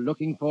world you're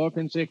looking for,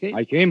 Prince Sergei?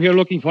 I came here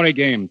looking for a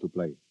game to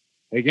play,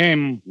 a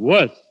game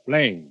worth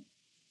playing.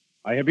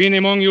 I have been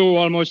among you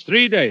almost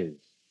 3 days,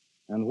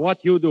 and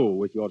what you do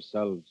with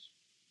yourselves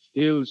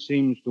still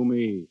seems to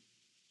me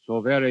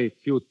so very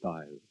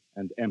futile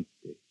and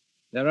empty.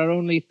 There are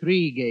only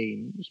 3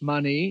 games: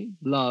 money,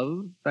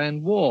 love,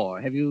 and war.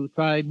 Have you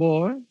tried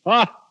war?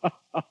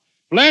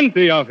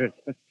 Plenty of it.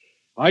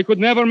 I could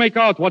never make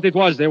out what it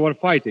was they were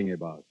fighting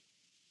about.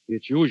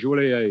 It's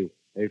usually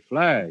a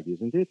flag,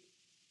 isn't it?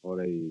 Or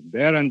a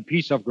barren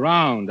piece of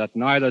ground that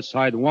neither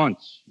side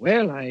wants.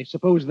 Well, I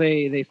suppose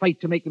they fight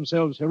to make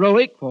themselves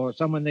heroic for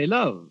someone they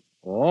love.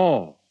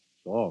 Oh,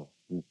 so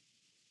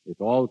it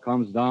all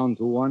comes down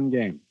to one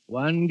game.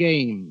 One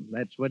game,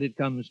 that's what it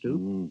comes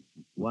to.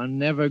 One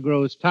never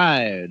grows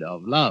tired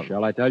of love.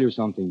 Shall I tell you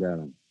something,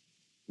 Baron?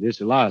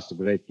 This last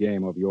great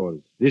game of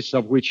yours, this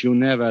of which you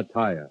never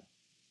tire,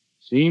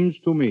 seems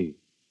to me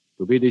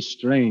to be the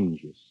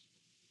strangest,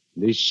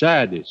 the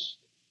saddest,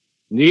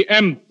 the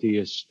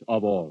emptiest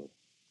of all.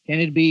 Can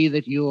it be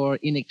that you're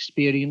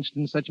inexperienced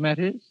in such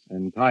matters?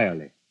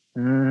 Entirely.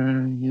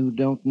 You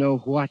don't know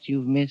what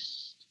you've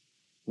missed.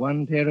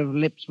 One pair of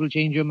lips will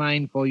change your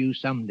mind for you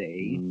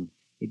someday.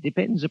 It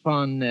depends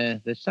upon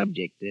the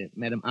subject.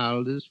 Madame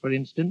Alda's, for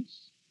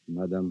instance.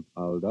 Madame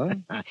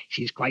Alda?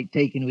 She's quite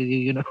taken with you,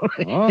 you know.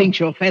 Oh. Thinks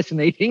you're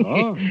fascinating.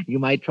 Oh. You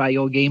might try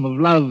your game of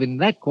love in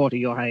that quarter,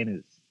 Your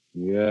Highness.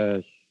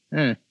 Yes.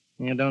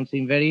 You don't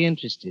seem very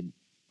interested.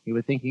 You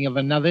were thinking of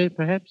another,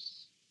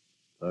 perhaps?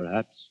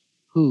 Perhaps.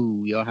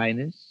 Who, Your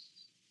Highness?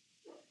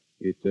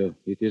 It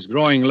is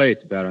growing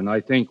late, Baron. I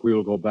think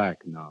we'll go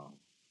back now.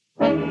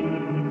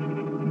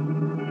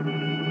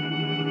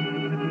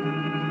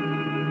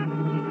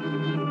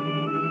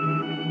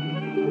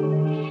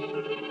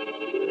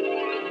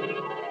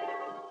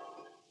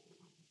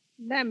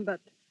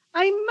 Lambert,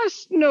 I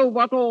must know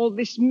what all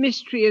this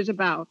mystery is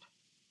about.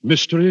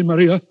 Mystery,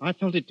 Maria? I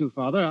felt it too,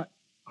 Father.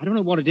 I don't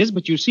know what it is,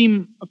 but you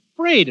seem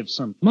afraid of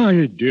something.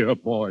 My dear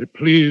boy,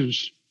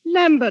 please.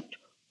 Lambert,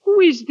 who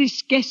is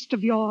this guest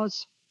of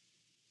yours?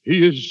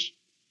 He is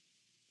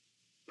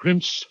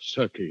Prince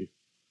Sergei.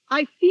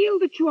 I feel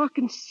that you are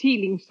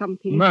concealing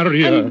something.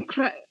 Maria. And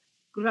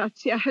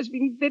Grazia has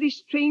been very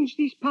strange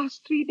these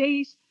past 3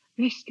 days.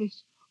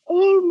 Restless,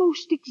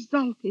 almost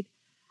exalted.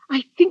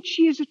 I think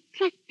she is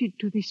attracted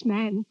to this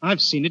man. I've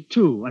seen it,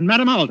 too. And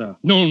Madame Alda.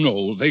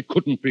 No, they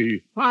couldn't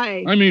be.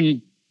 Why? I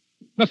mean,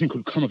 nothing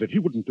could come of it. He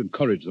wouldn't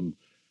encourage them.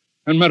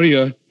 And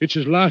Maria, it's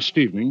his last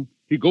evening.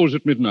 He goes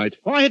at midnight.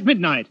 Why at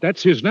midnight?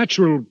 That's his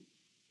natural...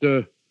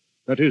 that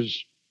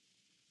is...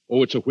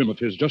 Oh, it's a whim of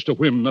his. Just a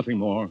whim, nothing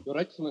more. Your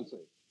Excellency,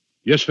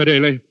 Yes,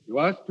 Fedele? you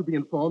asked to be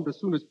informed as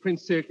soon as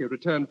Prince Sergei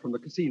returned from the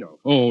casino.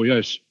 Oh,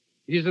 yes.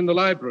 He is in the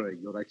library,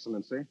 Your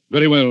Excellency.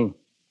 Very well.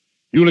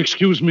 You'll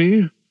excuse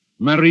me,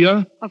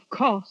 Maria? Of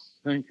course.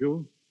 Thank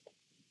you.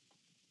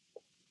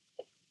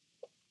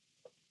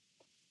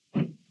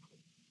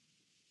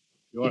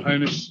 Your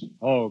Highness.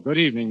 Oh, good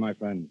evening, my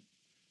friend.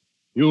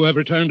 You have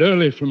returned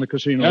early from the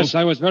casino. Yes,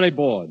 I was very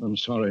bored. I'm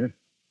sorry.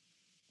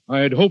 I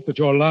had hoped that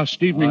your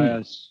last evening...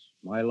 Yes,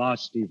 my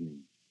last evening.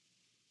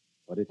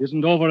 But it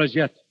isn't over as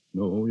yet.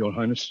 No, Your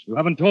Highness. You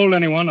haven't told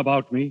anyone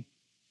about me.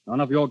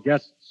 None of your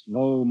guests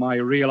know my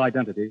real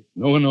identity.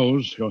 No one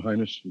knows, Your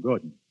Highness.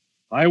 Good.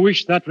 I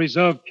wish that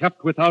reserve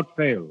kept without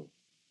fail.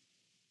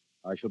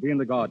 I shall be in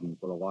the garden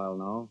for a while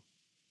now.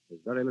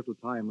 There's very little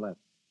time left.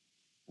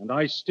 And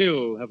I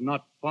still have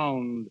not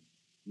found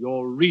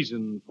your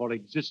reason for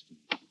existence.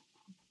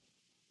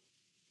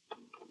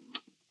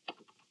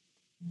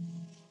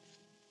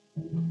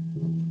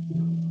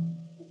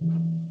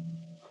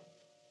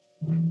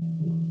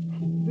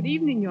 Good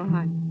evening, Your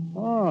Highness.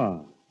 Ah,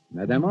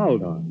 Madame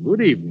Alda,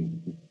 good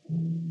evening.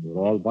 You're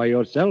all by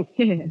yourself?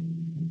 Yes.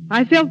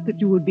 I felt that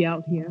you would be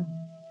out here.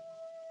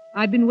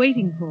 I've been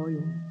waiting for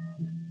you.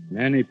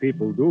 Many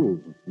people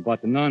do,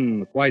 but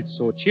none quite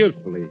so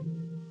cheerfully.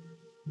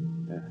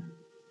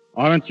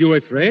 Aren't you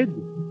afraid?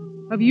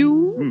 Of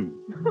you?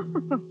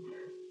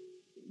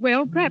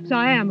 Well, perhaps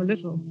I am a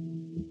little.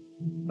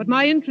 But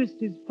my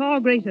interest is far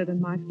greater than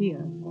my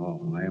fear.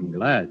 Oh, I am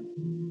glad.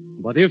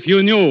 But if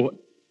you knew...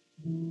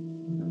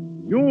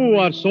 You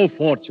are so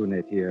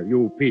fortunate here,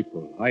 you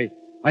people. I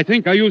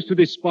think I used to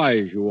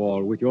despise you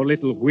all with your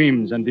little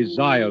whims and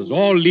desires,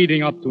 all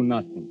leading up to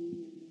nothing.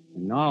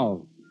 And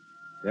now,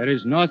 there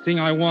is nothing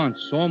I want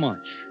so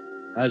much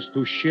as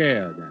to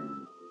share them.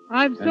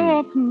 I've so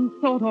often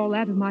thought all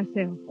that of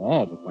myself.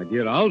 Oh, but my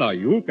dear Alda,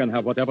 you can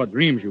have whatever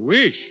dreams you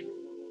wish.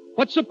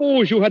 But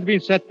suppose you had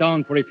been set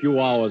down for a few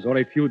hours or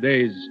a few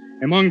days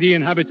among the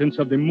inhabitants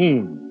of the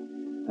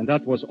moon, and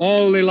that was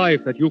all the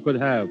life that you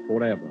could have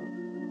forever.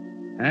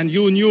 And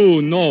you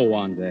knew no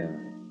one there.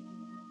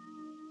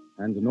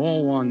 And no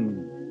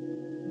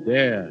one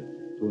dared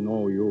to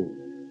know you.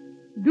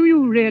 Do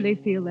you really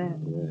feel that?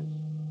 Yes.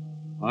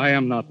 I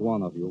am not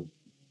one of you.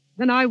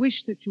 Then I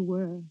wish that you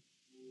were.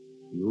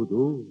 You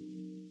do?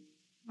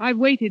 I've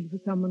waited for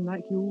someone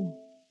like you.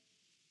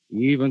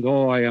 Even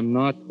though I am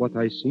not what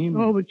I seem?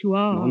 Oh, but you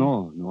are.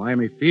 No. I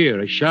am a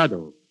fear, a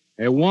shadow,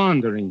 a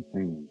wandering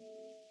thing.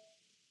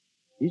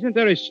 Isn't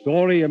there a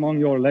story among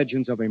your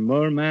legends of a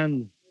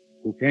merman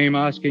who came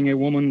asking a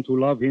woman to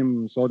love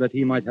him so that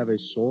he might have a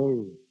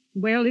soul?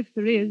 Well, if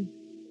there is,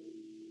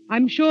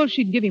 I'm sure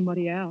she'd give him what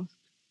he asked.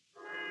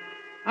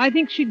 I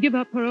think she'd give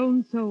up her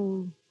own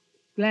soul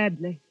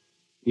gladly.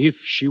 If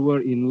she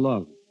were in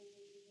love.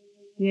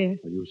 Yes.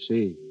 You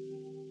see,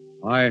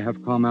 I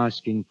have come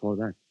asking for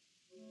that.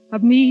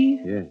 Of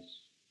me? Yes.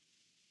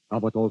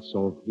 But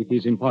also, it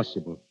is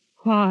impossible.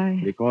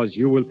 Why? Because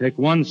you will take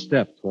one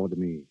step toward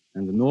me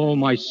and know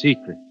my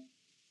secret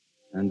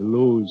and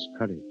lose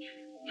courage.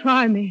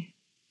 Try me.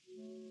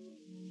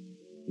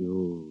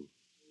 You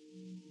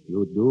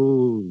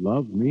do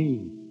love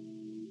me?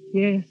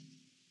 Yes.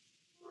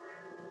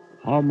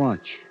 How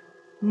much?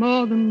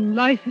 More than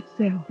life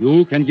itself.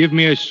 You can give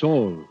me a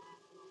soul.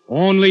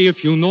 Only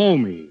if you know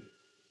me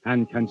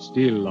and can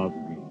still love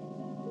me.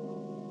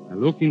 Now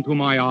look into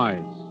my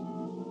eyes.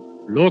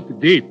 Look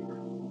deep.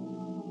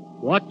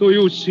 What do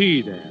you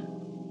see there?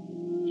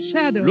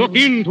 Shadows. Look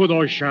into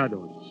those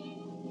shadows.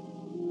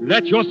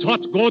 Let your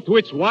thought go to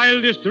its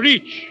wildest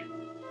reach.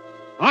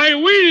 I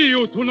will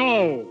you to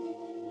know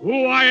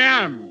who I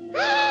am.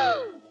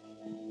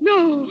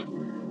 No.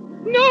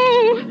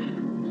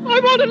 I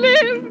want to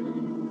live.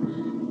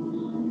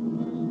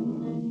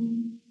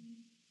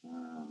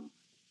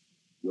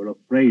 You're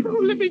afraid of Oh,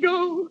 me. let me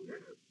go.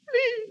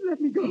 Please,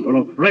 let me go.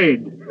 You're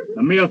afraid.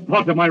 The mere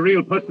thought of my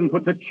real person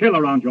puts a chill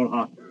around your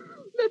heart.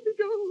 Let me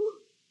go.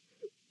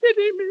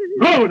 Pity me.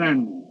 Go,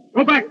 then.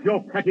 Go back to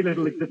your petty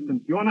little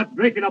existence. You're not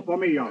great enough for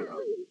me, Olga.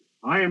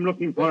 I am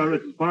looking for a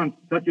response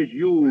such as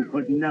you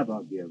could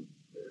never give.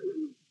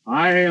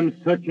 I am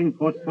searching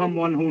for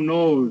someone who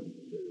knows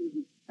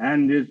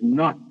and is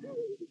not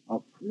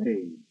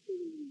afraid.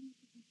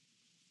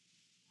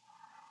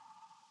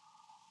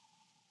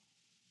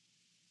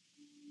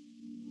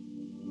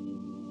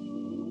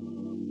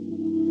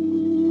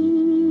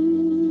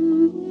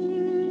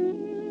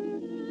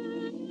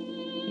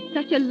 It's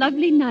such a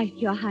lovely night,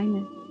 Your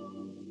Highness.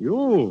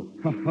 You?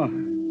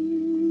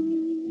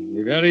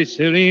 A very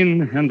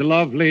serene and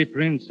lovely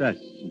princess.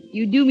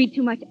 You do me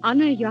too much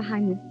honor, Your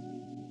Highness.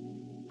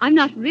 I'm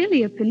not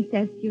really a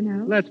princess, you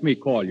know. Let me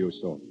call you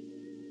so.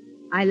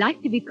 I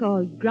like to be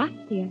called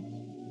Grazia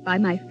by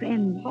my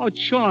friends. How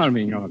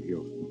charming of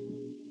you.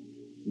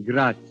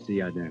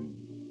 Grazia, then.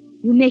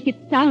 You make it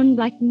sound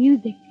like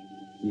music.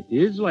 It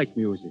is like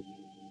music.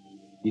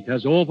 It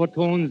has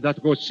overtones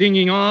that go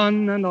singing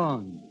on and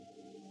on.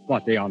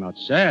 But they are not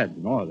sad,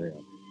 no, they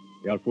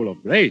are full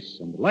of grace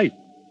and light.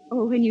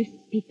 Oh, when you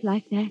speak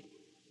like that,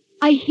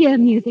 I hear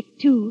music,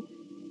 too.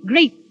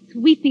 Great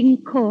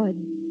sweeping chords.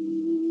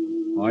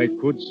 I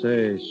could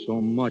say so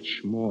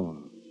much more.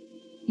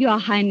 Your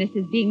Highness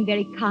is being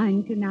very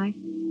kind tonight.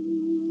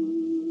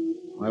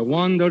 I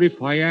wonder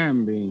if I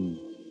am being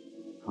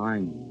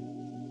kind.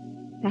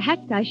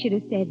 Perhaps I should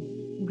have said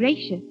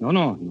gracious. No,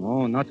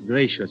 not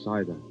gracious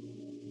either.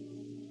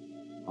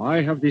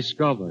 I have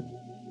discovered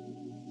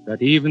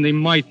that even the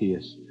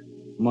mightiest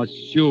must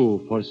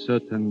sue for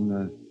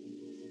certain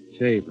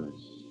favors.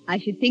 I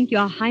should think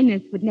your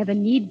highness would never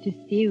need to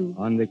sue.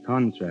 On the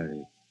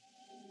contrary,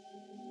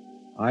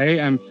 I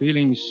am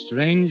feeling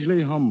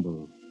strangely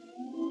humble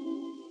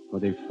for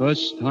the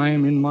first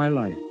time in my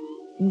life.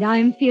 And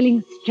I'm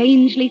feeling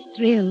strangely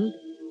thrilled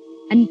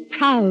and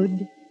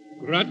proud.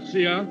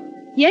 Grazia.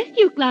 Yes,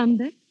 Duke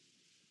Lambert?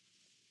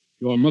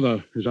 Your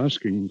mother is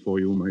asking for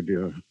you, my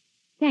dear.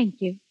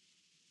 Thank you,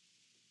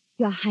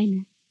 Your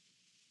Highness.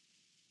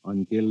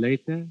 Until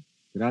later,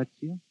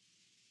 Grazia.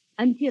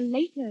 Until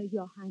later,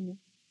 Your Highness.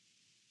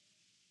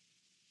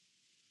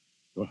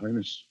 Your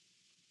Highness.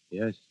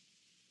 Yes.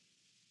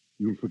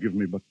 You'll forgive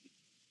me, but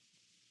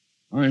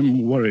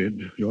I'm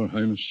worried, Your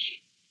Highness.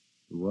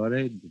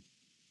 Worried?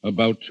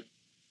 About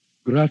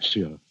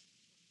Grazia.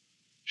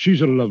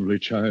 She's a lovely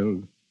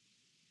child.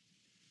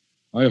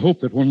 I hope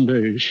that one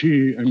day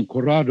she and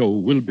Corrado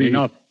will be...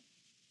 Enough.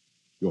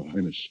 Your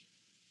Highness,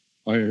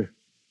 I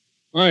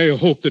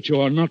hope that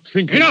you are not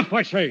thinking... Enough,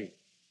 I say!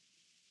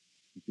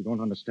 If you don't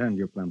understand,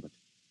 Duke Lambert,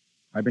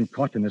 I've been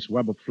caught in this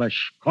web of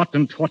flesh, caught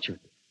and tortured.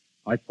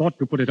 I thought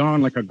to put it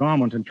on like a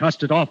garment and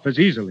cast it off as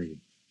easily.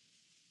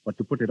 But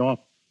to put it off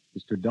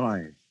is to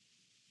die.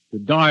 To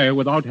die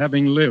without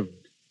having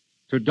lived.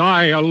 To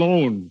die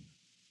alone,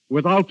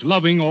 without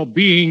loving or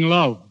being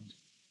loved.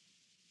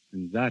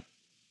 And that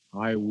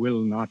I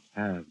will not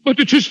have. But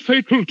it is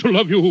fatal to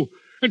love you,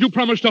 and you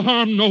promised to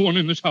harm no one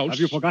in this house. Have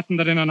you forgotten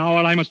that in an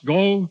hour I must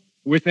go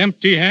with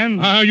empty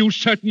hands? Are you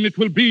certain it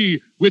will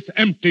be with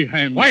empty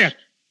hands? Quiet!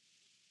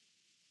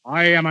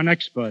 I am an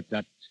expert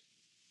at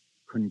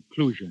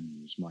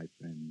conclusions, my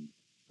friend.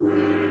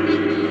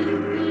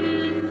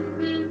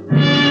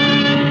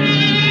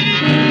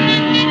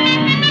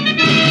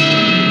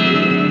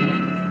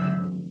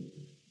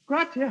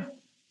 Grazia!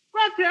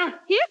 Grazia!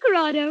 Here,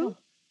 Corrado.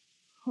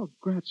 Oh,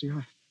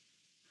 Grazia,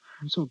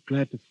 I'm so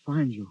glad to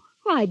find you.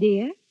 Why,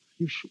 dear?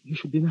 You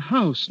should be in the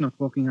house, not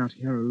walking out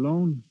here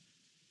alone.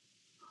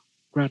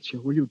 Grazia,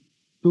 will you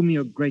do me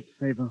a great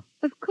favor?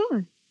 Of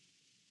course.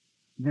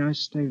 May I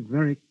stay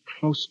very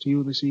close to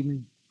you this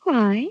evening?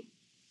 Why?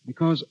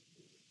 Because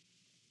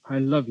I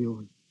love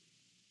you,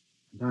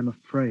 and I'm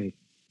afraid.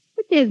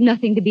 But there's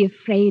nothing to be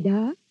afraid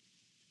of.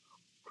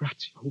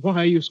 Grazia, why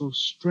are you so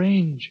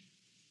strange?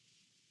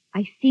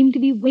 I seem to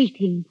be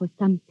waiting for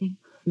something.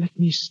 Let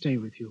me stay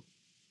with you.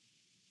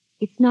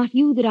 It's not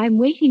you that I'm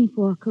waiting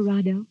for,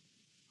 Corrado.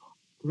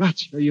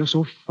 Grazia, you're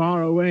so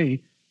far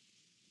away.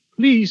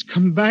 Please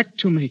come back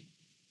to me.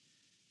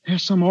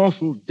 There's some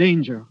awful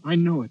danger. I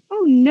know it.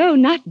 Oh, no,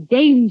 not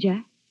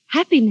danger.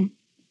 Happiness.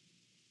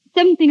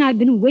 Something I've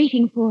been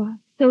waiting for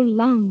so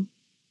long.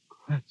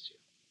 Grazia.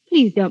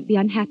 Please don't be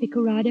unhappy,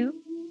 Corrado.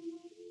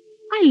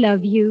 I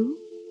love you.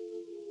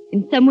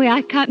 In some way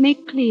I can't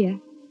make clear.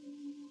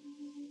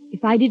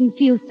 If I didn't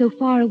feel so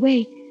far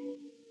away,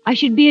 I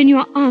should be in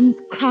your arms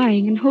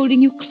crying and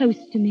holding you close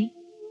to me.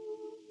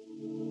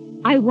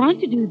 I want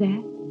to do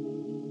that.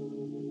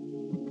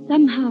 But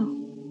somehow,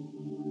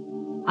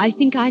 I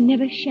think I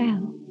never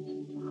shall.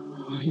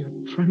 Oh, you're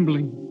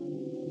trembling.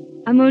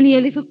 I'm only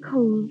a little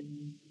cold.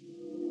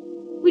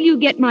 Will you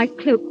get my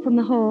cloak from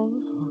the hall?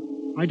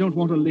 Oh, I don't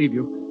want to leave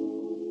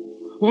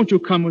you. Won't you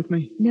come with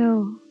me?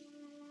 No.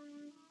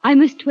 I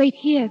must wait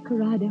here,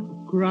 Corrado.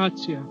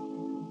 Grazia.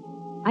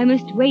 I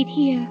must wait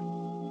here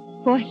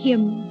for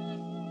him.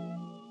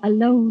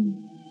 Alone.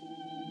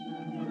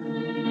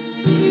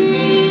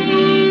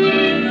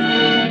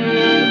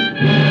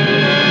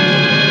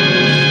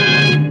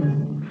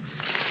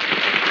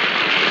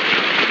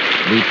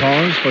 We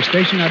pause for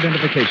station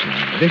identification.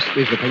 This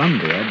is the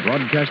Columbia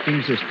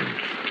Broadcasting System.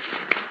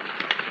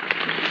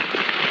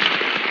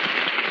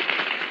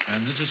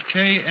 And this is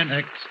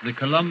KNX, the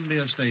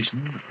Columbia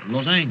Station,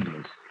 Los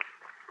Angeles.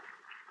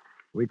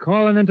 We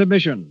call an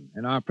intermission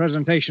in our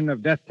presentation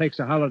of Death Takes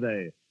a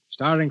Holiday,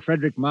 starring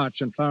Frederick March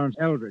and Florence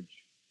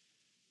Eldridge,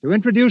 to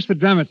introduce the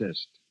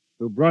dramatist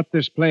who brought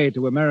this play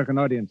to American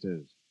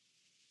audiences.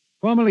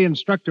 Formerly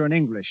instructor in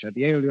English at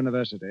Yale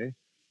University,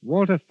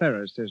 Walter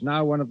Ferris is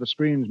now one of the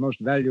screen's most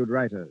valued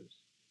writers.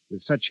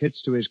 With such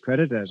hits to his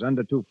credit as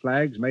Under Two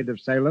Flags, Maid of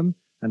Salem,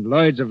 and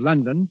Lloyd's of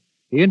London,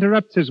 he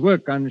interrupts his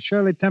work on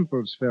Shirley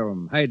Temple's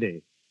film,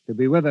 Heidi, to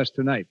be with us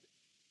tonight.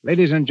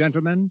 Ladies and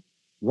gentlemen,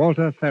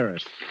 Walter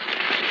Ferris.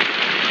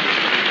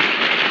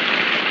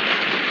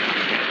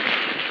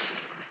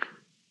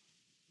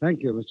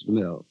 Thank you, Mr.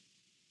 DeMille.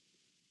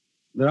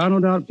 There are no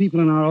doubt people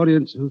in our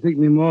audience who think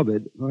me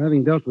morbid for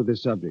having dealt with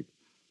this subject,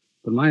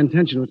 but my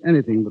intention was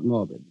anything but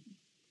morbid.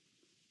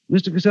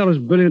 Mr. Casella's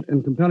brilliant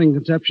and compelling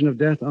conception of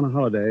death on a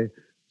holiday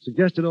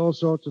suggested all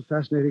sorts of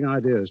fascinating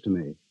ideas to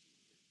me.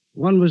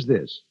 One was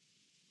this.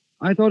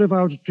 I thought if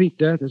I were to treat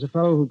death as a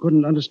fellow who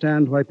couldn't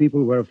understand why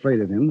people were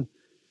afraid of him,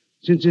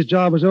 since his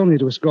job was only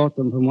to escort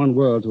them from one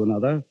world to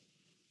another,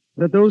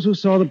 that those who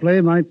saw the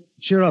play might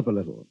cheer up a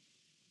little.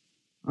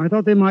 I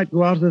thought they might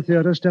go out of the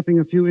theater stepping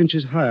a few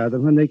inches higher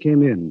than when they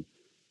came in,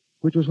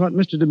 which was what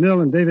Mr.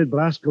 DeMille and David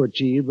Blasco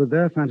achieved with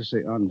their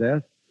fantasy on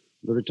death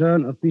The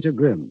Return of Peter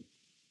Grimm.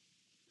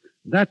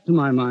 That, to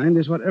my mind,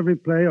 is what every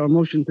play or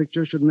motion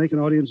picture should make an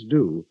audience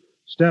do.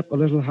 Step a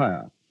little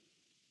higher.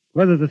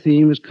 Whether the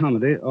theme is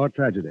comedy or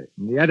tragedy.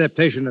 The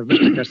adaptation of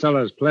Mr.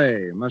 Casella's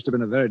play must have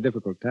been a very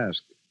difficult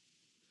task.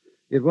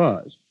 It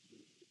was.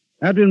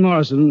 Adrian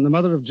Morrison, the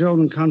mother of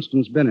Joan and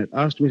Constance Bennett,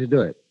 asked me to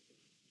do it.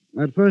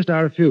 At first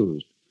I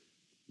refused.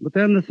 But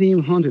then the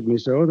theme haunted me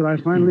so that I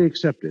finally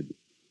accepted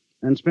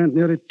and spent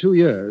nearly 2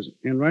 years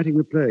in writing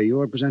the play you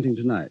are presenting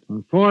tonight.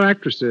 And 4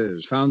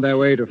 actresses found their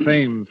way to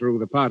fame through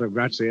the part of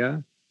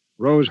Grazia.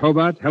 Rose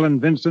Hobart, Helen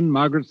Vinson,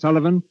 Margaret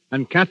Sullivan,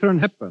 and Katharine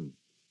Hepburn.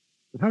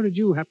 But how did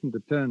you happen to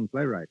turn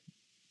playwright?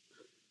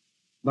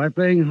 By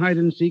playing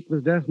hide-and-seek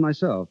with death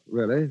myself,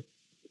 really.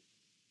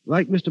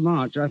 Like Mr.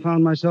 March, I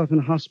found myself in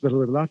a hospital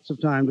with lots of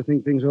time to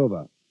think things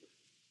over.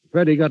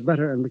 Freddie got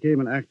better and became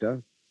an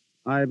actor.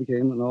 I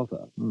became an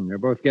author. You're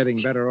both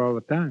getting better all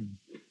the time.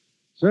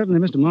 Certainly,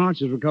 Mr. March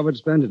has recovered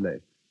splendidly,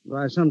 but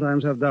I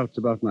sometimes have doubts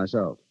about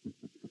myself.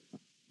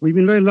 We've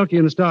been very lucky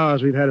in the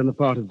stars we've had in the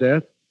part of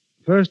death.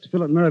 First,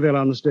 Philip Merivale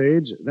on the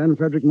stage, then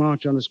Frederick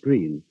March on the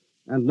screen.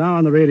 And now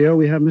on the radio,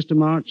 we have Mr.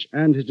 March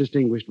and his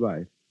distinguished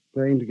wife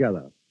playing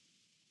together.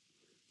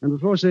 And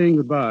before saying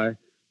goodbye,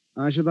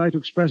 I should like to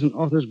express an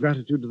author's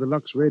gratitude to the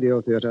Lux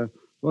Radio Theater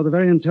for the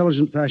very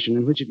intelligent fashion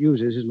in which it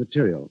uses his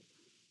material.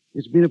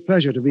 It's been a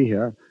pleasure to be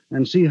here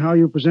and see how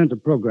you present a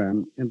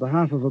program in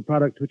behalf of a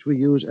product which we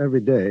use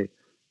every day,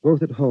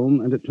 both at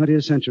home and at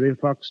 20th Century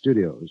Fox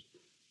Studios.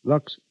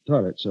 Lux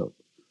Toilet Soap.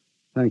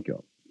 Thank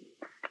you.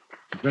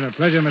 It's been a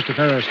pleasure, Mr.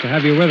 Ferris, to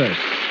have you with us.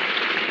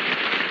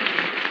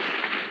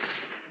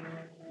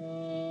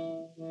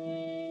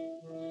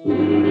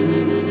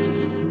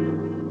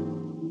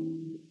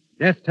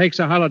 Death Takes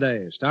a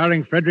Holiday,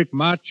 starring Frederick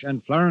March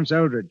and Florence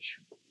Eldridge.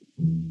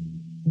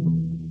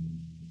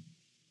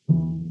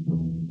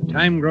 The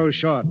time grows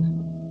short.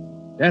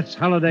 Death's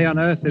holiday on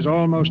Earth is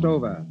almost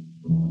over,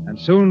 and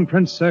soon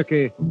Prince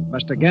Circe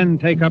must again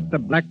take up the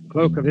black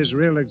cloak of his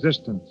real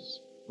existence.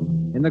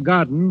 In the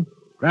garden,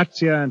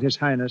 Grazia and His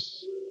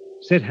Highness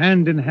sit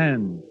hand in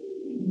hand,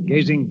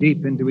 gazing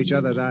deep into each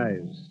other's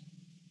eyes.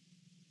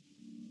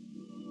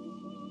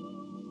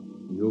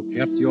 You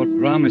kept your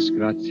promise,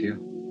 Grazia.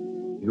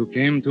 You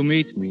came to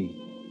meet me.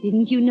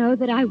 Didn't you know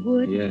that I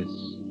would? Yes,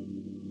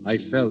 I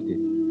felt it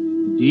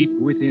deep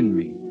within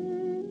me.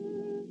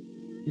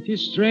 It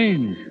is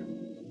strange.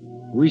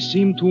 We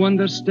seem to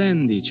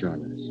understand each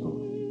other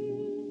so.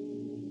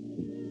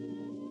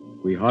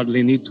 We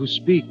hardly need to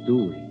speak,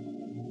 do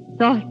we?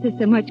 Thoughts are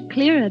so much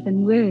clearer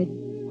than words.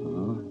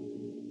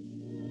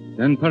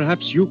 Then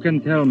perhaps you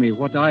can tell me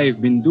what I've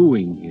been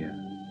doing here.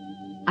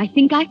 I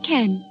think I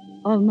can,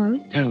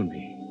 almost. Tell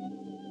me.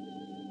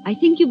 I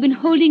think you've been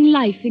holding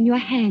life in your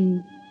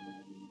hands,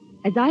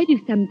 as I do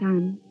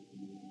sometimes.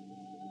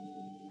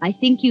 I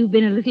think you've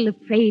been a little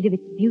afraid of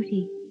its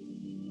beauty.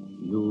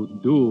 You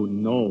do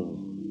know.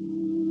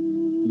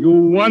 You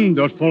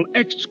wonderful,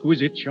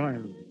 exquisite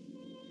child.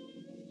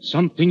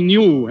 Something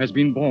new has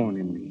been born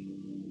in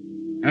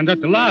me. And at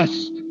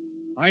last,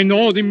 I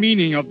know the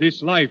meaning of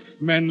this life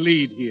men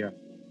lead here.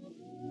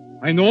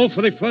 I know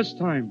for the first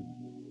time,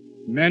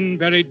 men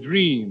bear a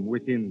dream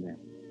within them.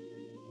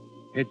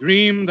 A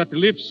dream that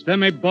lifts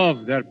them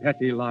above their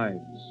petty lives.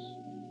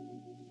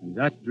 And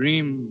that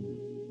dream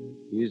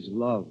is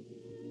love.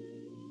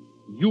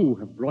 You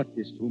have brought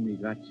this to me,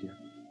 Grazia.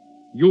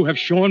 You have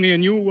shown me a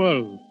new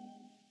world.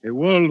 A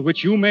world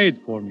which you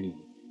made for me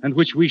and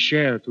which we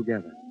share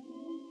together.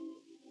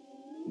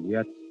 And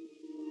yet,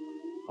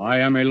 I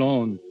am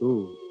alone,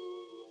 too.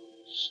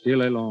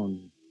 Still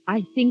alone.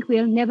 I think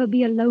we'll never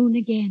be alone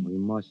again. We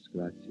must,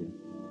 Grazia.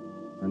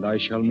 And I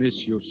shall miss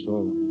you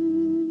so.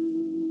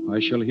 I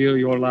shall hear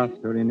your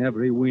laughter in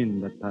every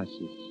wind that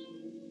passes.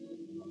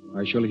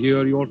 I shall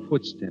hear your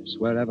footsteps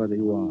wherever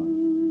you are.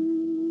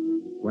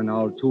 When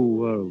our 2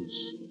 worlds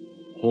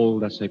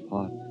hold us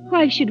apart.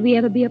 Why should we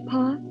ever be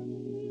apart?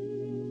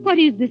 What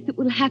is this that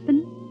will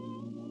happen?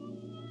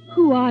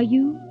 Who are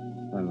you?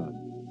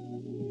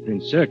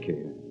 Prince Circe.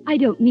 I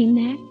don't mean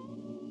that.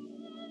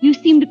 You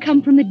seem to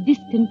come from a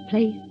distant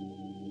place.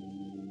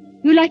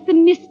 You're like the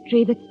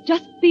mystery that's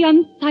just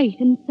beyond sight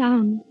and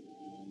sound.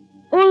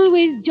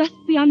 Always just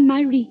beyond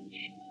my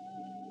reach.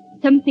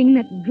 Something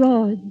that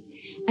draws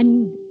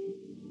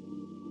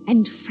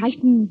and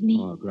frightens me.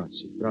 Oh,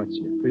 Grazia,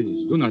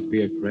 please, do not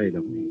be afraid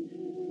of me.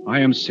 I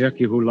am Circe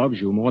who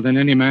loves you more than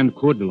any man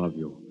could love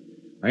you.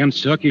 I am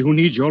Circe who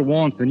needs your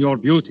warmth and your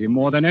beauty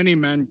more than any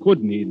man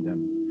could need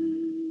them.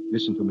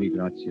 Listen to me,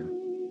 Grazia.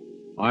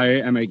 I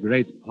am a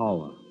great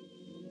power,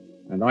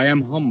 and I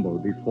am humble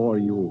before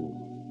you.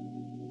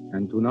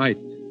 And tonight,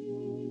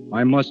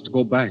 I must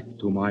go back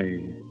to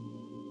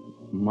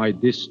my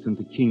distant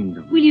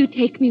kingdom. Will you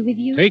take me with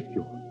you? Take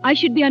you? I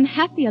should be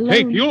unhappy alone.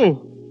 Take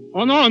you?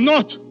 Oh, no,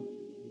 not.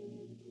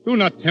 Do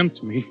not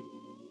tempt me.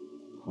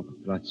 Oh,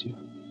 but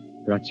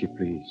Grazia,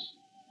 please.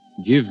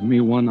 Give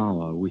me 1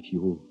 hour with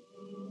you.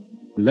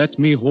 Let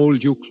me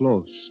hold you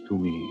close to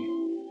me.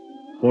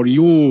 For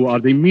you are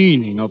the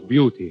meaning of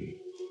beauty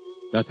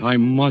that I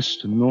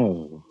must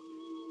know.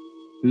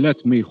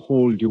 Let me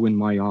hold you in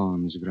my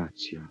arms,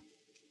 Grazia,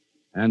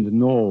 and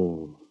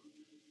know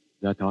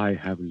that I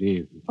have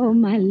lived. Oh,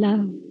 my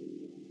love.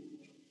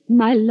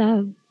 My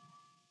love.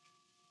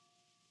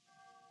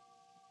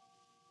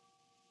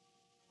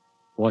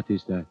 What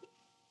is that?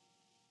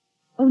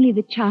 Only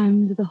the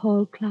chimes of the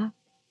hall clock.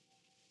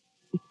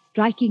 It's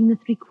striking the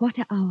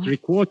 3/4 hour.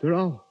 3/4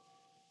 hour?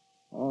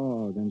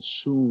 Oh, then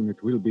soon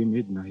it will be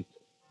midnight.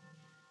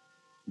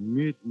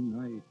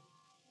 Midnight.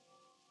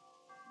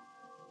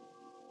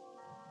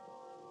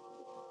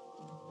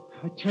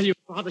 I tell you,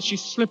 Father,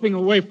 she's slipping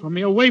away from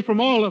me, away from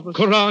all of us.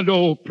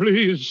 Corrado,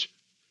 please.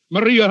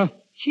 Maria.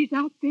 She's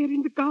out there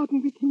in the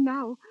garden with him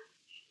now.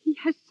 He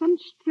has some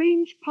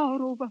strange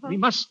power over her. We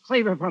must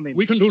save her from him.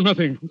 We can do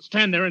nothing.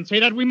 Stand there and say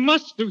that. We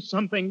must do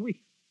something.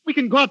 We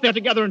can go out there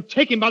together and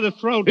take him by the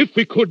throat. If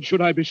we could,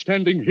 should I be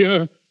standing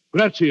here?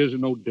 Grazia is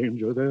in no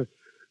danger.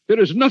 There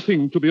is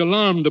nothing to be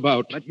alarmed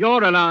about. But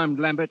you're alarmed,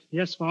 Lambert.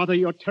 Yes, Father,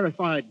 you're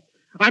terrified.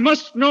 I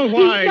must know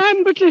why.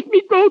 Lambert, let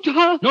me go to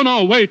her.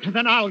 No, wait.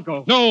 Then I'll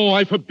go. No,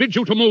 I forbid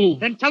you to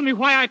move. Then tell me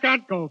why I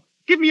can't go.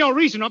 Give me your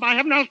reason, or by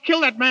heaven, I'll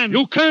kill that man.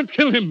 You can't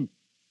kill him,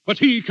 but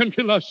he can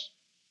kill us.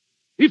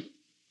 If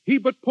he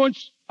but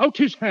points out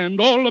his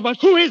hand, all of us...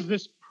 Who is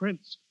this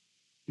prince?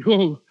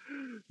 You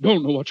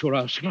don't know what you're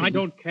asking. I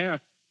don't care.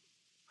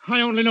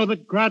 I only know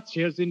that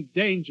Grazia's in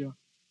danger.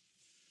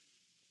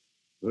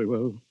 Very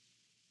well.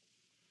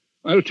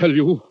 I'll tell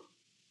you.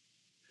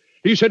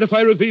 He said if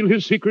I reveal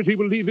his secret, he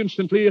will leave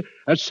instantly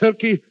as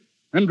Serki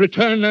and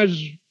return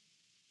as...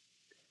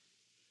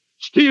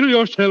 Steel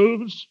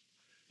yourselves,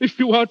 if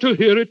you are to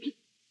hear it.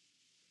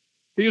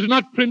 He is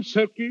not Prince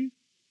Serki.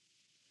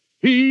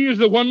 He is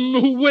the one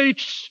who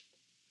waits,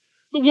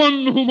 the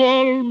one whom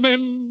all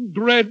men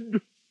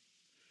dread.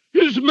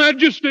 His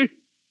Majesty,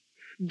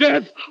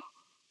 Death,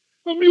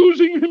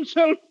 amusing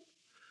himself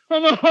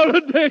on a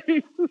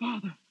holiday.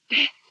 Father,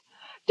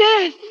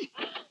 Death!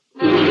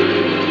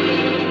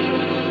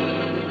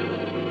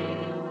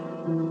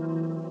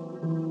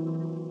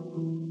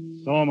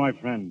 So, my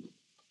friend,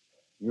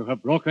 you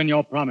have broken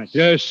your promise.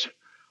 Yes,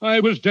 I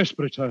was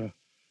desperate, sir.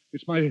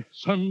 It's my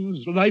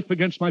son's life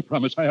against my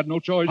promise. I had no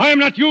choice. I am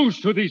not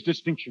used to these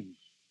distinctions.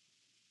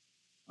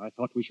 I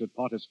thought we should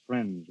part as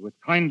friends with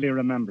kindly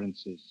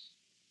remembrances.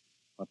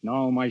 But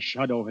now my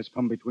shadow has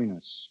come between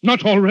us.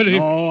 Not already.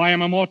 No, I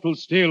am immortal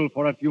still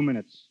for a few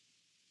minutes.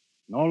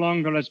 No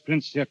longer as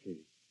Prince Serki,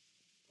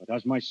 but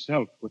as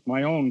myself with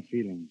my own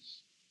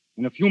feelings.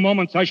 In a few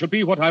moments I shall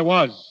be what I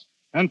was.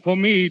 And for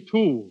me,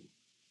 too,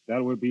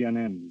 there will be an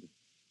end.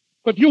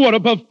 But you are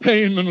above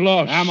pain and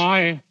loss. Am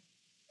I?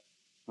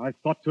 I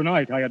thought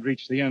tonight I had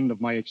reached the end of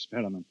my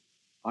experiment.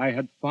 I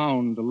had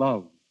found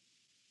love.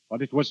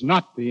 But it was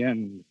not the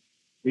end.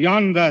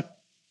 Beyond that,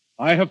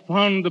 I have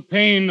found the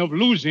pain of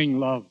losing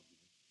love.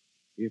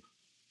 If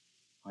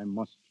I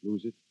must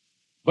lose it.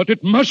 But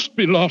it must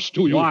be lost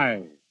to you.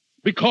 Why?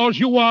 Because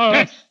you are...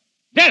 Death!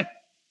 Death!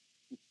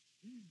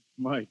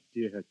 My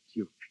dear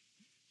Duke,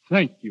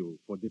 thank you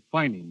for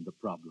defining the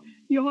problem.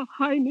 Your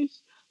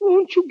Highness,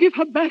 won't you give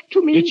her back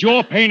to me? It's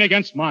your pain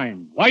against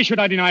mine. Why should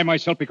I deny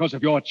myself because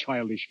of your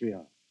childish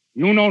fear?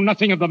 You know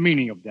nothing of the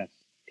meaning of death.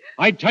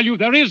 I tell you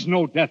there is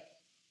no death,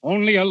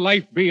 only a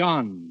life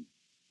beyond.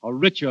 A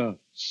richer,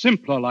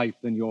 simpler life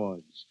than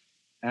yours,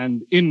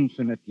 and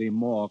infinitely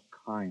more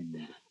kind.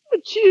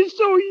 But she is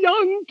so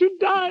young to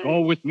die. Go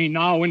with me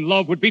now in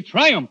love would be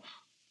triumph,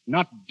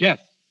 not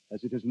death,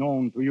 as it is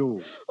known to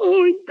you.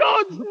 Oh, in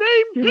God's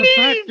name, Give please!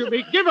 her back to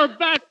me! Give her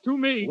back to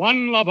me!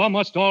 One lover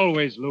must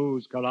always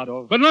lose,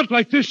 Corrado. But not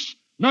like this,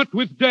 not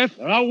with death.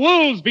 There are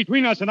worlds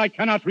between us, and I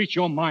cannot reach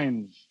your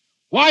minds.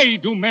 Why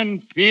do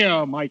men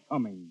fear my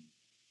coming?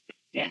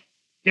 Death.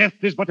 Death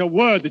is but a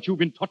word that you've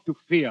been taught to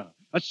fear,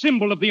 a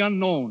symbol of the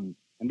unknown,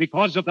 and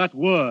because of that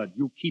word,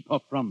 you keep her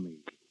from me.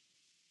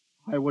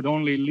 I would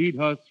only lead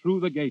her through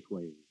the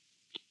gateway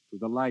to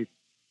the life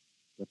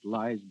that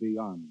lies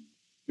beyond.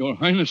 Your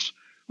Highness,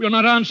 we are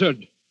not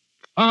answered.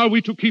 Are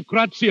we to keep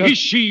Grazia? Is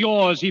she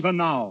yours even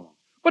now?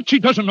 But she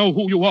doesn't know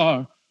who you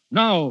are.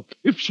 Now,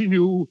 if she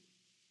knew,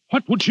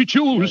 what would she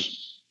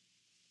choose?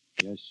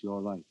 Yes,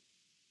 you're right.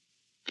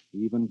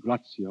 Even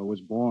Grazia was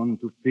born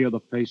to fear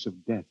the face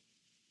of death.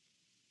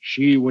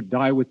 She would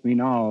die with me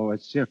now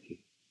as Serki.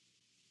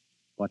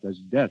 But as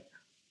death,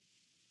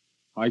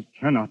 I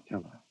cannot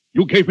tell her.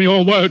 You gave me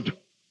your word.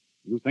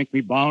 You think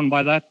me bound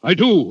by that? I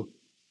do.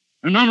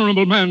 An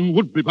honorable man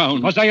would be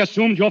bound. Because I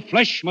assumed your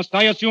flesh, must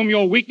I assume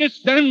your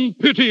weakness? Then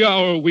pity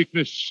our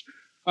weakness.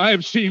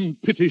 I've seen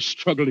pity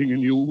struggling in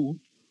you.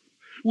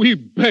 We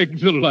beg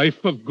the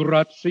life of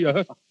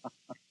Grazia.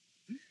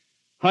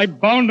 I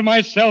bound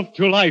myself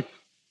to life,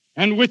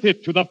 and with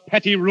it to the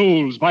petty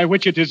rules by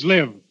which it is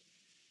lived.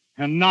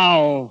 And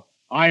now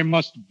I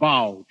must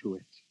bow to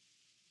it.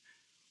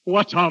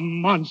 What a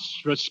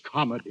monstrous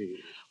comedy.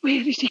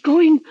 Where is he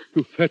going?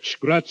 To fetch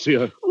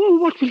Grazia. Oh,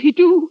 what will he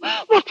do?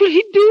 What will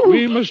he do?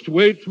 We must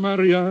wait,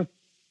 Maria.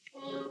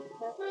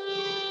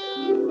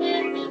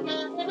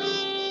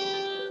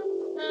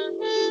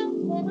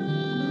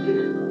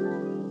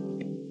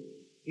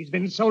 He's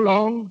been so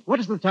long. What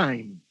is the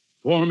time?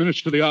 4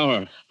 minutes to the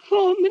hour.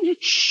 4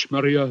 minutes. Shh,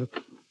 Maria.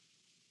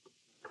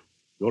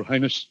 Your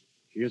Highness,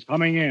 she is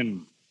coming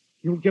in.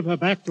 You'll give her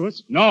back to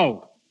us?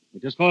 No.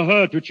 It is for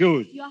her to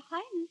choose. Your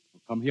Highness.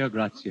 Come here,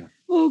 Grazia.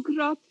 Oh,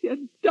 Grazia,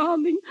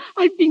 darling,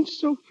 I've been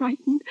so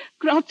frightened.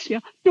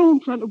 Grazia,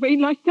 don't run away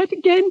like that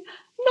again.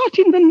 Not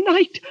in the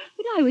night.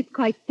 But I was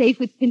quite safe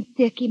with Prince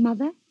Sirki,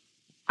 Mother.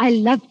 I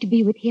love to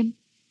be with him.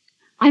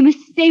 I must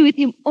stay with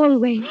him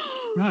always.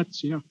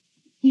 Grazia.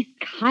 He's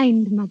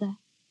kind, Mother,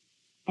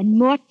 and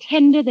more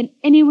tender than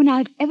anyone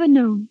I've ever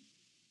known.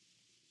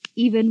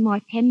 Even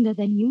more tender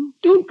than you.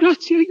 Don't,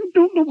 Grazia, you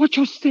don't know what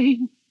you're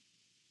saying.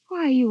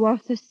 Why are you all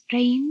so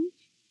strange?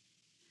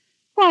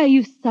 Why are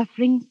you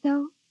suffering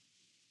so?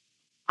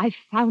 I've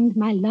found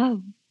my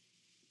love.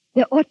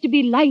 There ought to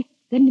be lights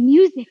and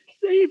music.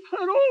 Save her.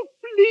 Oh,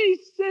 please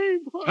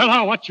save her. Tell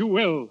her what you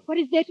will. What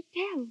is there to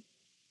tell?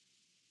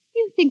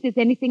 You think there's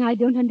anything I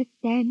don't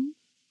understand?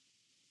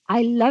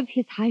 I love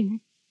His Highness,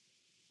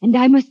 and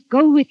I must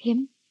go with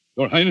him.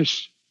 Your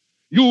Highness,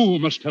 you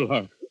must tell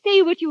her.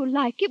 Say what you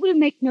like. It will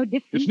make no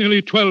difference. It's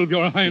nearly 12,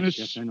 Your Highness.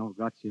 Yes, I know,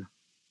 Grazia.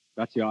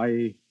 Grazia,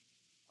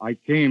 I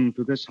came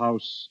to this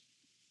house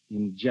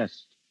in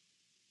jest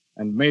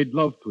and made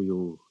love to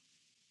you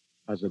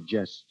as a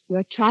jest.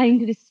 You're trying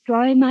to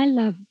destroy my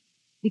love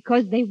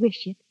because they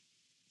wish it.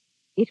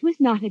 It was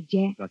not a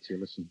jest. Grazia,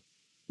 listen.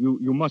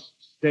 You must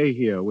stay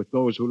here with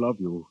those who love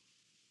you.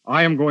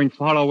 I am going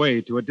far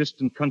away to a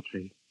distant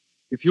country.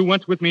 If you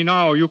went with me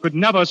now, you could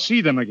never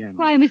see them again.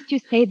 Why must you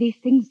say these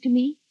things to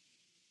me?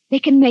 They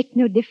can make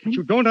no difference.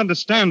 But you don't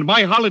understand.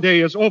 My holiday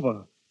is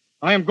over.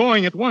 I am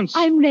going at once.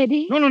 I'm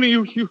ready. No,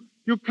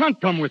 you can't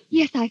come with me.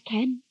 Yes, I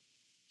can.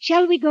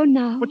 Shall we go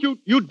now? But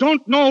you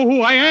don't know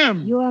who I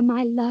am. You are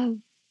my love.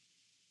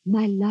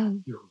 My love.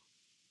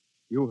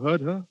 You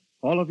heard her?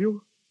 All of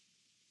you?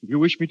 You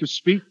wish me to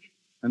speak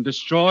and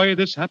destroy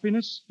this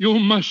happiness? You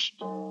must.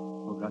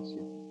 Oh,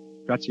 Grazia.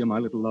 Grazia, my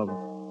little love.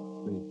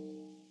 Please.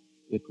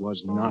 It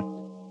was not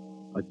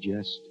a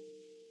jest.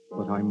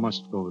 But I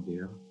must go,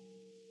 dear.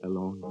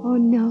 Alone. Oh,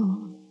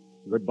 no.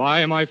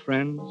 Goodbye, my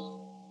friends.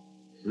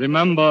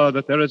 Remember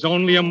that there is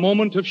only a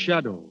moment of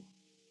shadow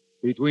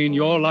between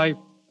your life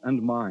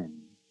and mine.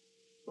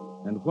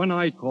 And when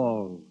I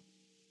call,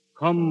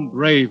 come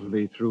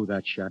bravely through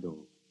that shadow,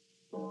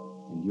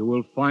 and you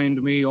will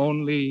find me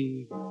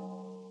only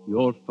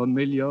your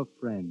familiar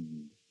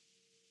friend.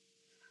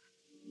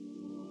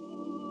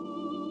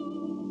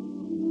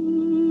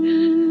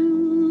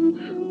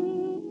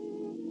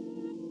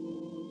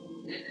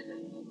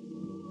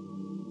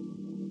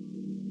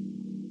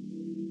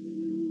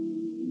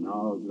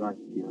 Now,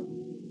 Grazia,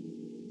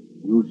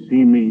 you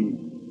see me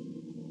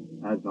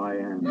as I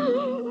am.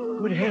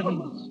 Good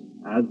heavens.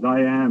 As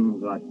I am,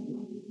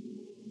 Grazia.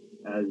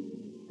 As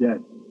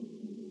death.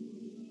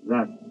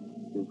 That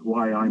is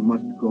why I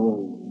must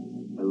go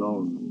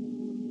alone.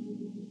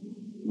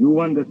 You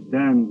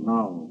understand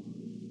now,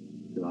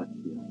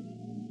 Grazia.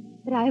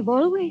 But I've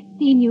always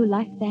seen you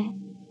like that.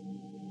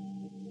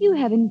 You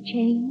haven't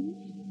changed.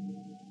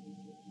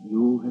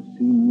 You have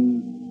seen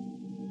me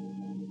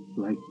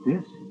like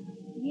this?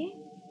 Yes.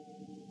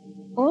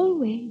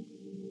 Always.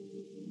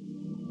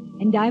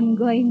 And I'm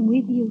going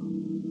with you.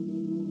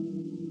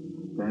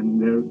 Then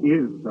there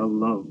is a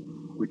love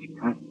which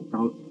casts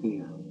out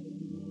fear.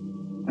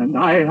 And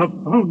I have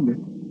found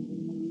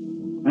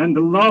it. And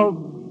love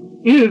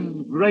is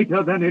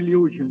greater than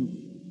illusion,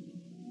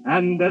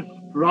 and as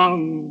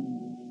strong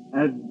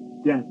as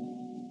death.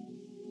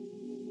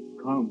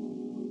 Come,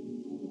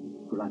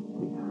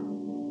 Grazia.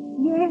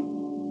 Yes.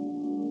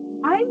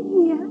 I'm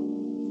here.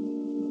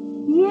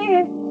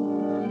 Yes.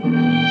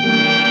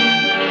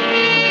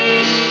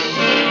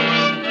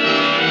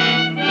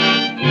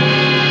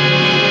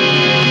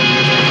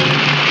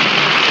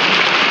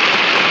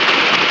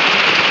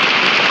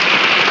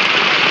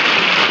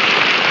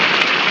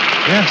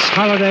 Yes,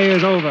 holiday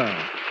is over,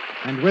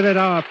 and with it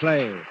our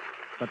play.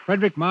 But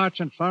Frederick March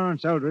and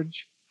Florence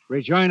Eldridge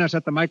rejoin us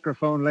at the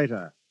microphone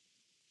later.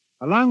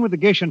 Along with the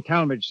Gish and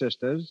Talmadge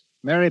sisters,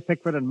 Mary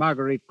Pickford and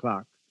Marguerite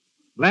Clark,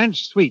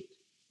 Blanche Sweet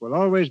will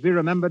always be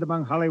remembered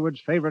among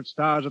Hollywood's favorite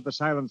stars of the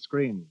silent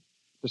screen.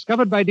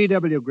 Discovered by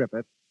D.W.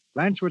 Griffith,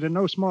 Blanche was in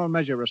no small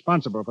measure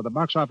responsible for the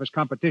box office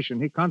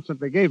competition he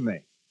constantly gave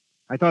me.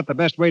 I thought the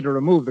best way to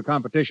remove the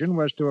competition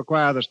was to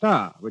acquire the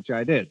star, which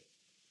I did.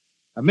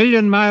 1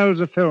 million miles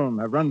of film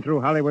have run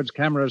through Hollywood's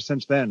cameras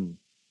since then.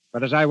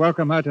 But as I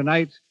welcome her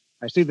tonight,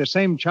 I see the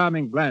same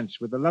charming Blanche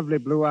with the lovely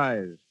blue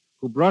eyes,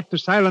 who brought to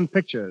silent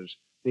pictures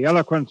the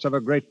eloquence of a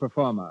great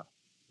performer.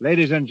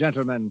 Ladies and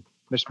gentlemen,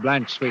 Miss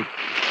Blanche Sweet.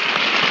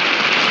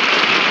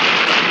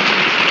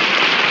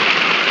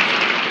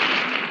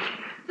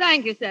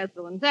 Thank you,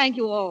 Cecil, and thank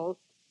you all.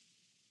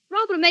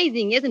 Rather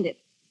amazing, isn't it,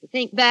 to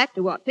think back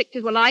to what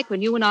pictures were like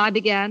when you and I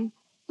began,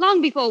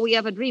 long before we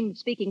ever dreamed of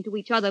speaking to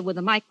each other with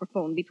a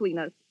microphone between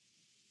us.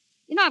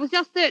 You know, I was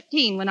just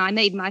 13 when I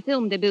made my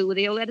film debut with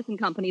the old Edison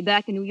Company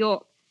back in New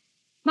York.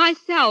 My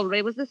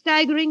salary was the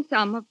staggering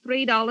sum of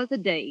 $3 a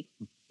day.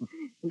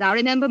 And I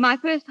remember my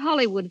first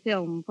Hollywood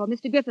film for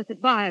Mr. Griffith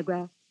at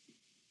Biograph.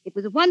 It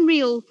was a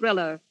one-reel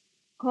thriller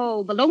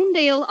called The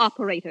Lonedale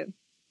Operator.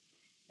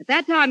 At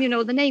that time,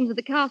 the names of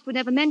the cast were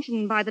never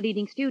mentioned by the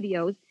leading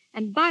studios,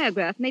 and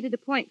Biograph made it a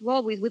point to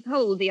always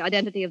withhold the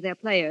identity of their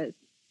players.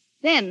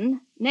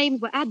 Then,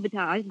 names were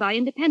advertised by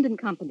independent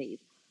companies,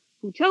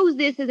 who chose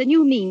this as a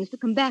new means to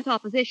combat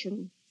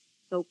opposition.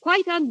 So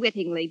quite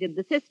unwittingly did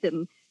the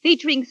system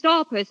featuring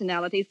star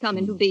personalities come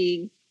into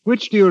being.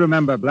 Which do you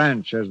remember,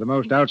 Blanche, as the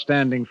most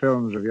outstanding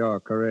films of your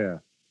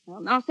career?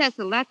 Well, now,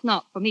 Cecil, that's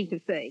not for me to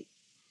say.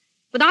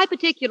 But I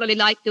particularly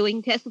like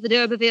doing Tess of the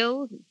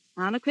D'Urbervilles,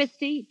 Anna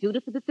Christie,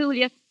 Judith of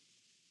Bethulia,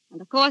 and,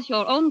 of course,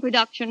 your own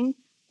production,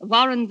 The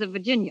Warrens of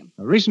Virginia.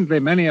 Recently,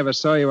 many of us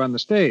saw you on the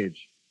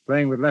stage,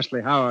 playing with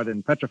Leslie Howard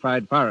in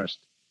Petrified Forest.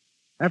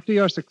 After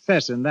your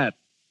success in that,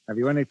 have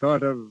you any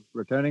thought of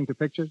returning to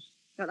pictures?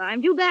 Well,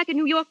 I'm due back in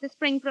New York this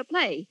spring for a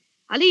play.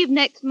 I leave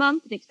next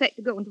month and expect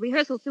to go into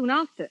rehearsal soon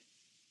after.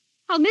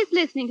 I'll miss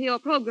listening to your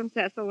program,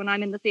 Cecil, when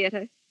I'm in the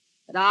theater.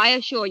 But I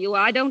assure you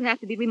I don't have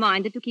to be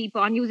reminded to keep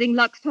on using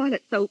Lux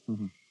toilet soap.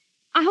 Mm-hmm.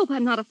 I hope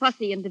I'm not a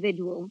fussy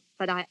individual,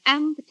 but I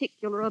am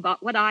particular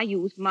about what I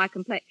use for my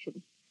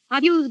complexion.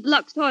 I've used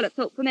Lux toilet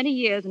soap for many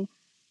years, and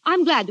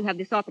I'm glad to have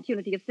this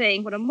opportunity of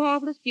saying what a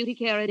marvelous beauty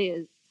care it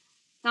is.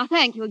 Now,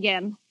 thank you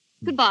again.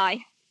 Goodbye.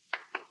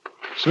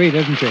 Sweet,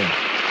 isn't she?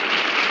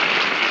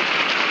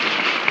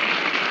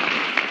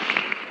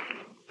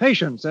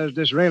 Patience, as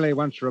Disraeli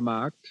once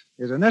remarked,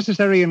 is a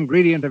necessary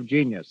ingredient of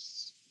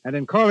genius. And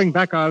in calling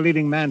back our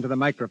leading man to the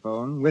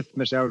microphone with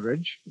Miss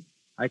Eldridge,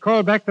 I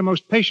call back the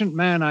most patient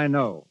man I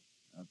know.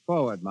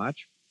 Forward,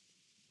 March.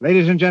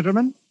 Ladies and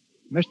gentlemen,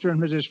 Mr. and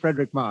Mrs.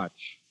 Frederick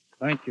March.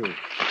 Thank you.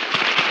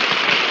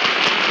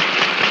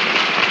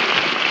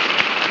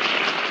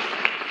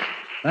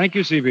 Thank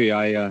you, C.B.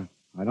 I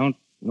don't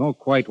know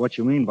quite what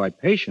you mean by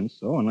patience,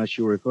 though, unless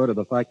you refer to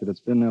the fact that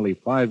it's been nearly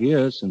 5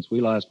 years since we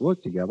last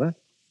worked together,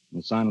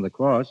 the Sign of the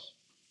Cross.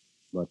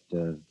 But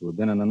to have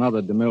been in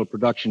another DeMille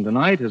production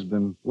tonight has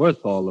been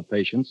worth all the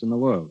patience in the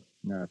world.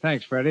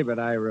 Thanks, Freddie, but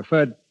I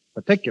referred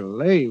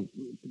particularly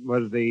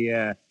was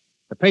the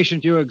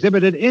patience you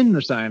exhibited in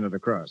the Sign of the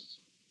Cross.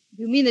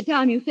 You mean the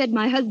time you fed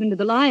my husband to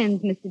the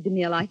lions, Mr.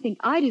 DeMille? I think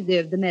I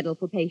deserve the medal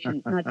for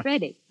patience, not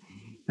Freddie.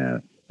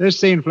 This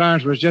scene,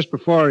 Florence, was just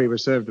before he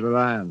was served to the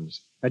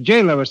lions. A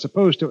jailer was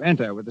supposed to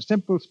enter with the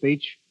simple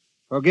speech,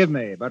 "Forgive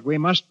me, but we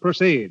must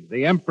proceed.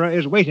 The Emperor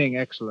is waiting,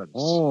 Excellence."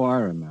 Oh, I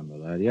remember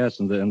that, yes.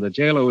 And the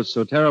jailer was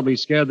so terribly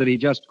scared that he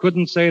just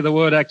couldn't say the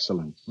word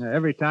excellence.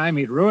 Every time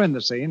he'd ruin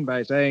the scene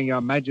by saying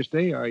Your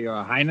Majesty or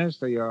Your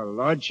Highness or Your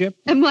Lordship.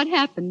 And what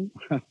happened?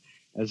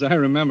 As I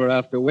remember,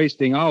 after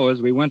wasting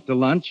hours, we went to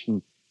lunch,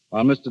 and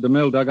while Mr.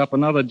 DeMille dug up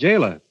another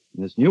jailer.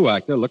 And this new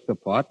actor looked the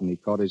part, and he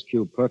caught his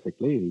cue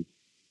perfectly.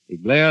 He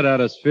glared at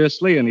us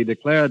fiercely, and he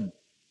declared,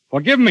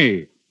 "Forgive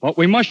me, but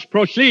we must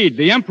proceed.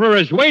 The Emperor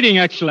is waiting,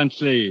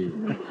 Excellency."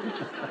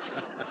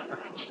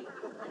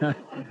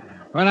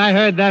 When I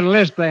heard that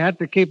lisp, they had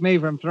to keep me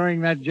from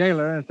throwing that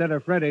jailer instead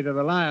of Freddie to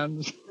the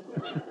lions.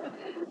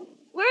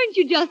 Weren't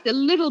you just a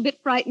little bit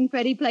frightened,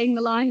 Freddie, playing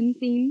the lion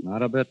scene?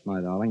 Not a bit,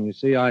 my darling. You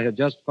see, I had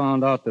just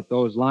found out that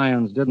those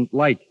lions didn't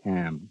like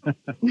ham.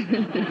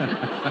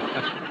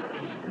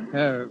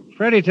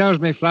 Freddie tells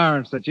me,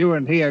 Florence, that you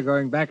and he are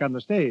going back on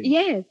the stage.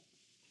 Yes.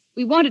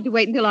 We wanted to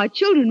wait until our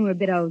children were a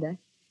bit older.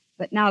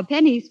 But now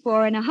Penny's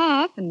 4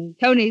 1/2, and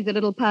Tony's a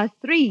little past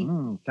 3.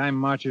 Time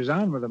marches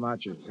on with the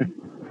marches.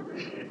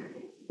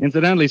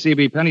 Incidentally,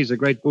 C.B., Penny's a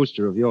great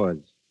booster of yours.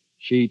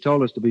 She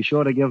told us to be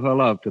sure to give her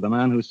love to the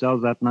man who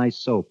sells that nice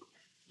soap.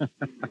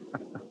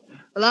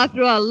 Well,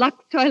 after all,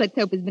 Lux toilet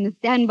soap has been a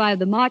standby of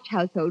the March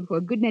household for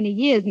a good many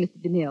years, Mr.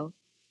 DeMille.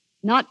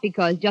 Not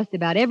because just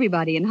about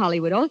everybody in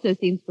Hollywood also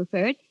seems to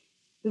prefer it,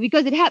 but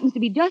because it happens to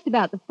be just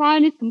about the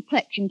finest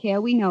complexion care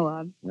we know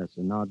of. Yes,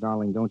 and now,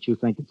 darling, don't you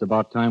think it's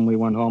about time we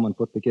went home and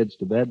put the kids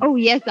to bed? Oh,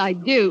 yes, I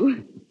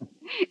do.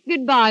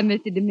 Goodbye,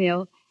 Mr.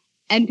 DeMille.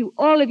 And to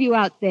all of you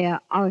out there,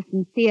 our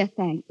sincere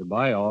thanks.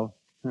 Goodbye, all.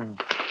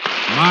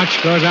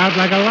 March goes out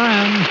like a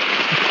lion.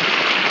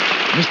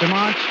 Mr.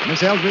 March,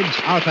 Miss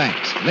Eldridge, our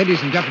thanks.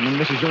 Ladies and gentlemen,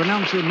 this is your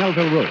announcer,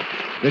 Melville Rowe.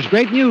 There's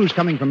great news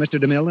coming from Mr.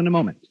 DeMille in a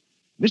moment.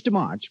 Mr.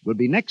 March will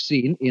be next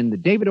seen in the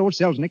David O.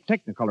 Selznick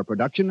Technicolor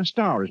production, A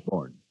Star is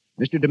Born.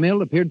 Mr.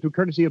 DeMille appeared through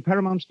courtesy of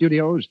Paramount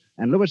Studios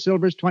and Louis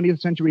Silver's 20th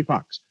Century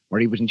Fox, where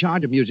he was in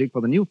charge of music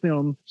for the new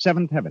film,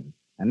 Seventh Heaven.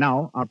 And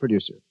now, our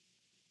producer.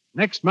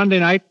 Next Monday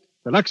night,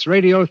 the Lux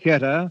Radio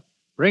Theater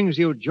brings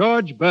you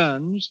George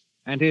Burns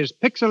and his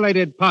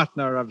pixelated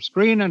partner of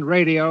screen and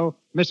radio,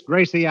 Miss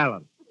Gracie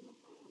Allen.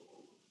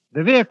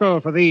 The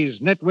vehicle for these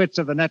nitwits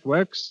of the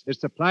networks is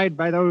supplied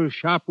by those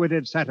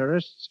sharp-witted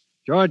satirists,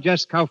 George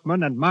S.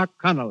 Kaufman and Mark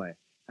Connolly,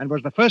 and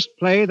was the first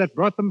play that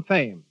brought them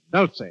fame,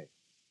 Dulce.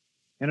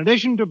 In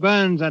addition to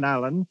Burns and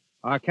Allen,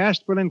 our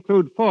cast will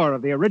include 4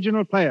 of the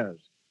original players,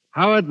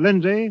 Howard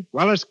Lindsay,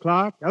 Wallace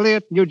Clark,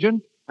 Elliot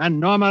Nugent, and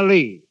Norma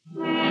Lee.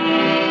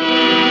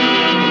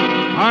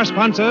 Our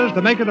sponsors,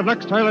 the makers of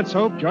Lux Toilet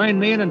Soap, join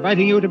me in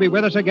inviting you to be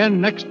with us again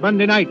next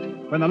Monday night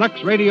when the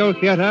Lux Radio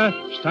Theater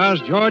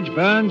stars George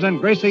Burns and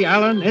Gracie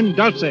Allen in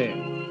Dulce.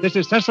 This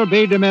is Cecil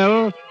B.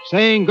 DeMille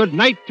saying good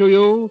night to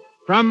you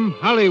from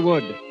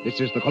Hollywood.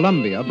 This is the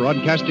Columbia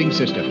Broadcasting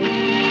System.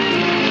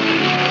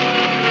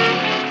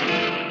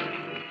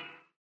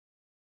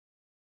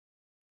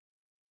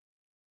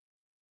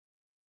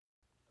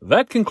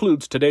 That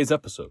concludes today's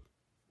episode.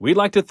 We'd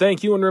like to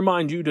thank you and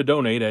remind you to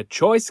donate at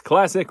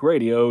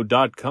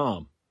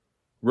choiceclassicradio.com.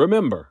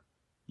 Remember,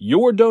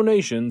 your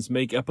donations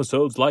make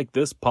episodes like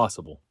this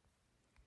possible.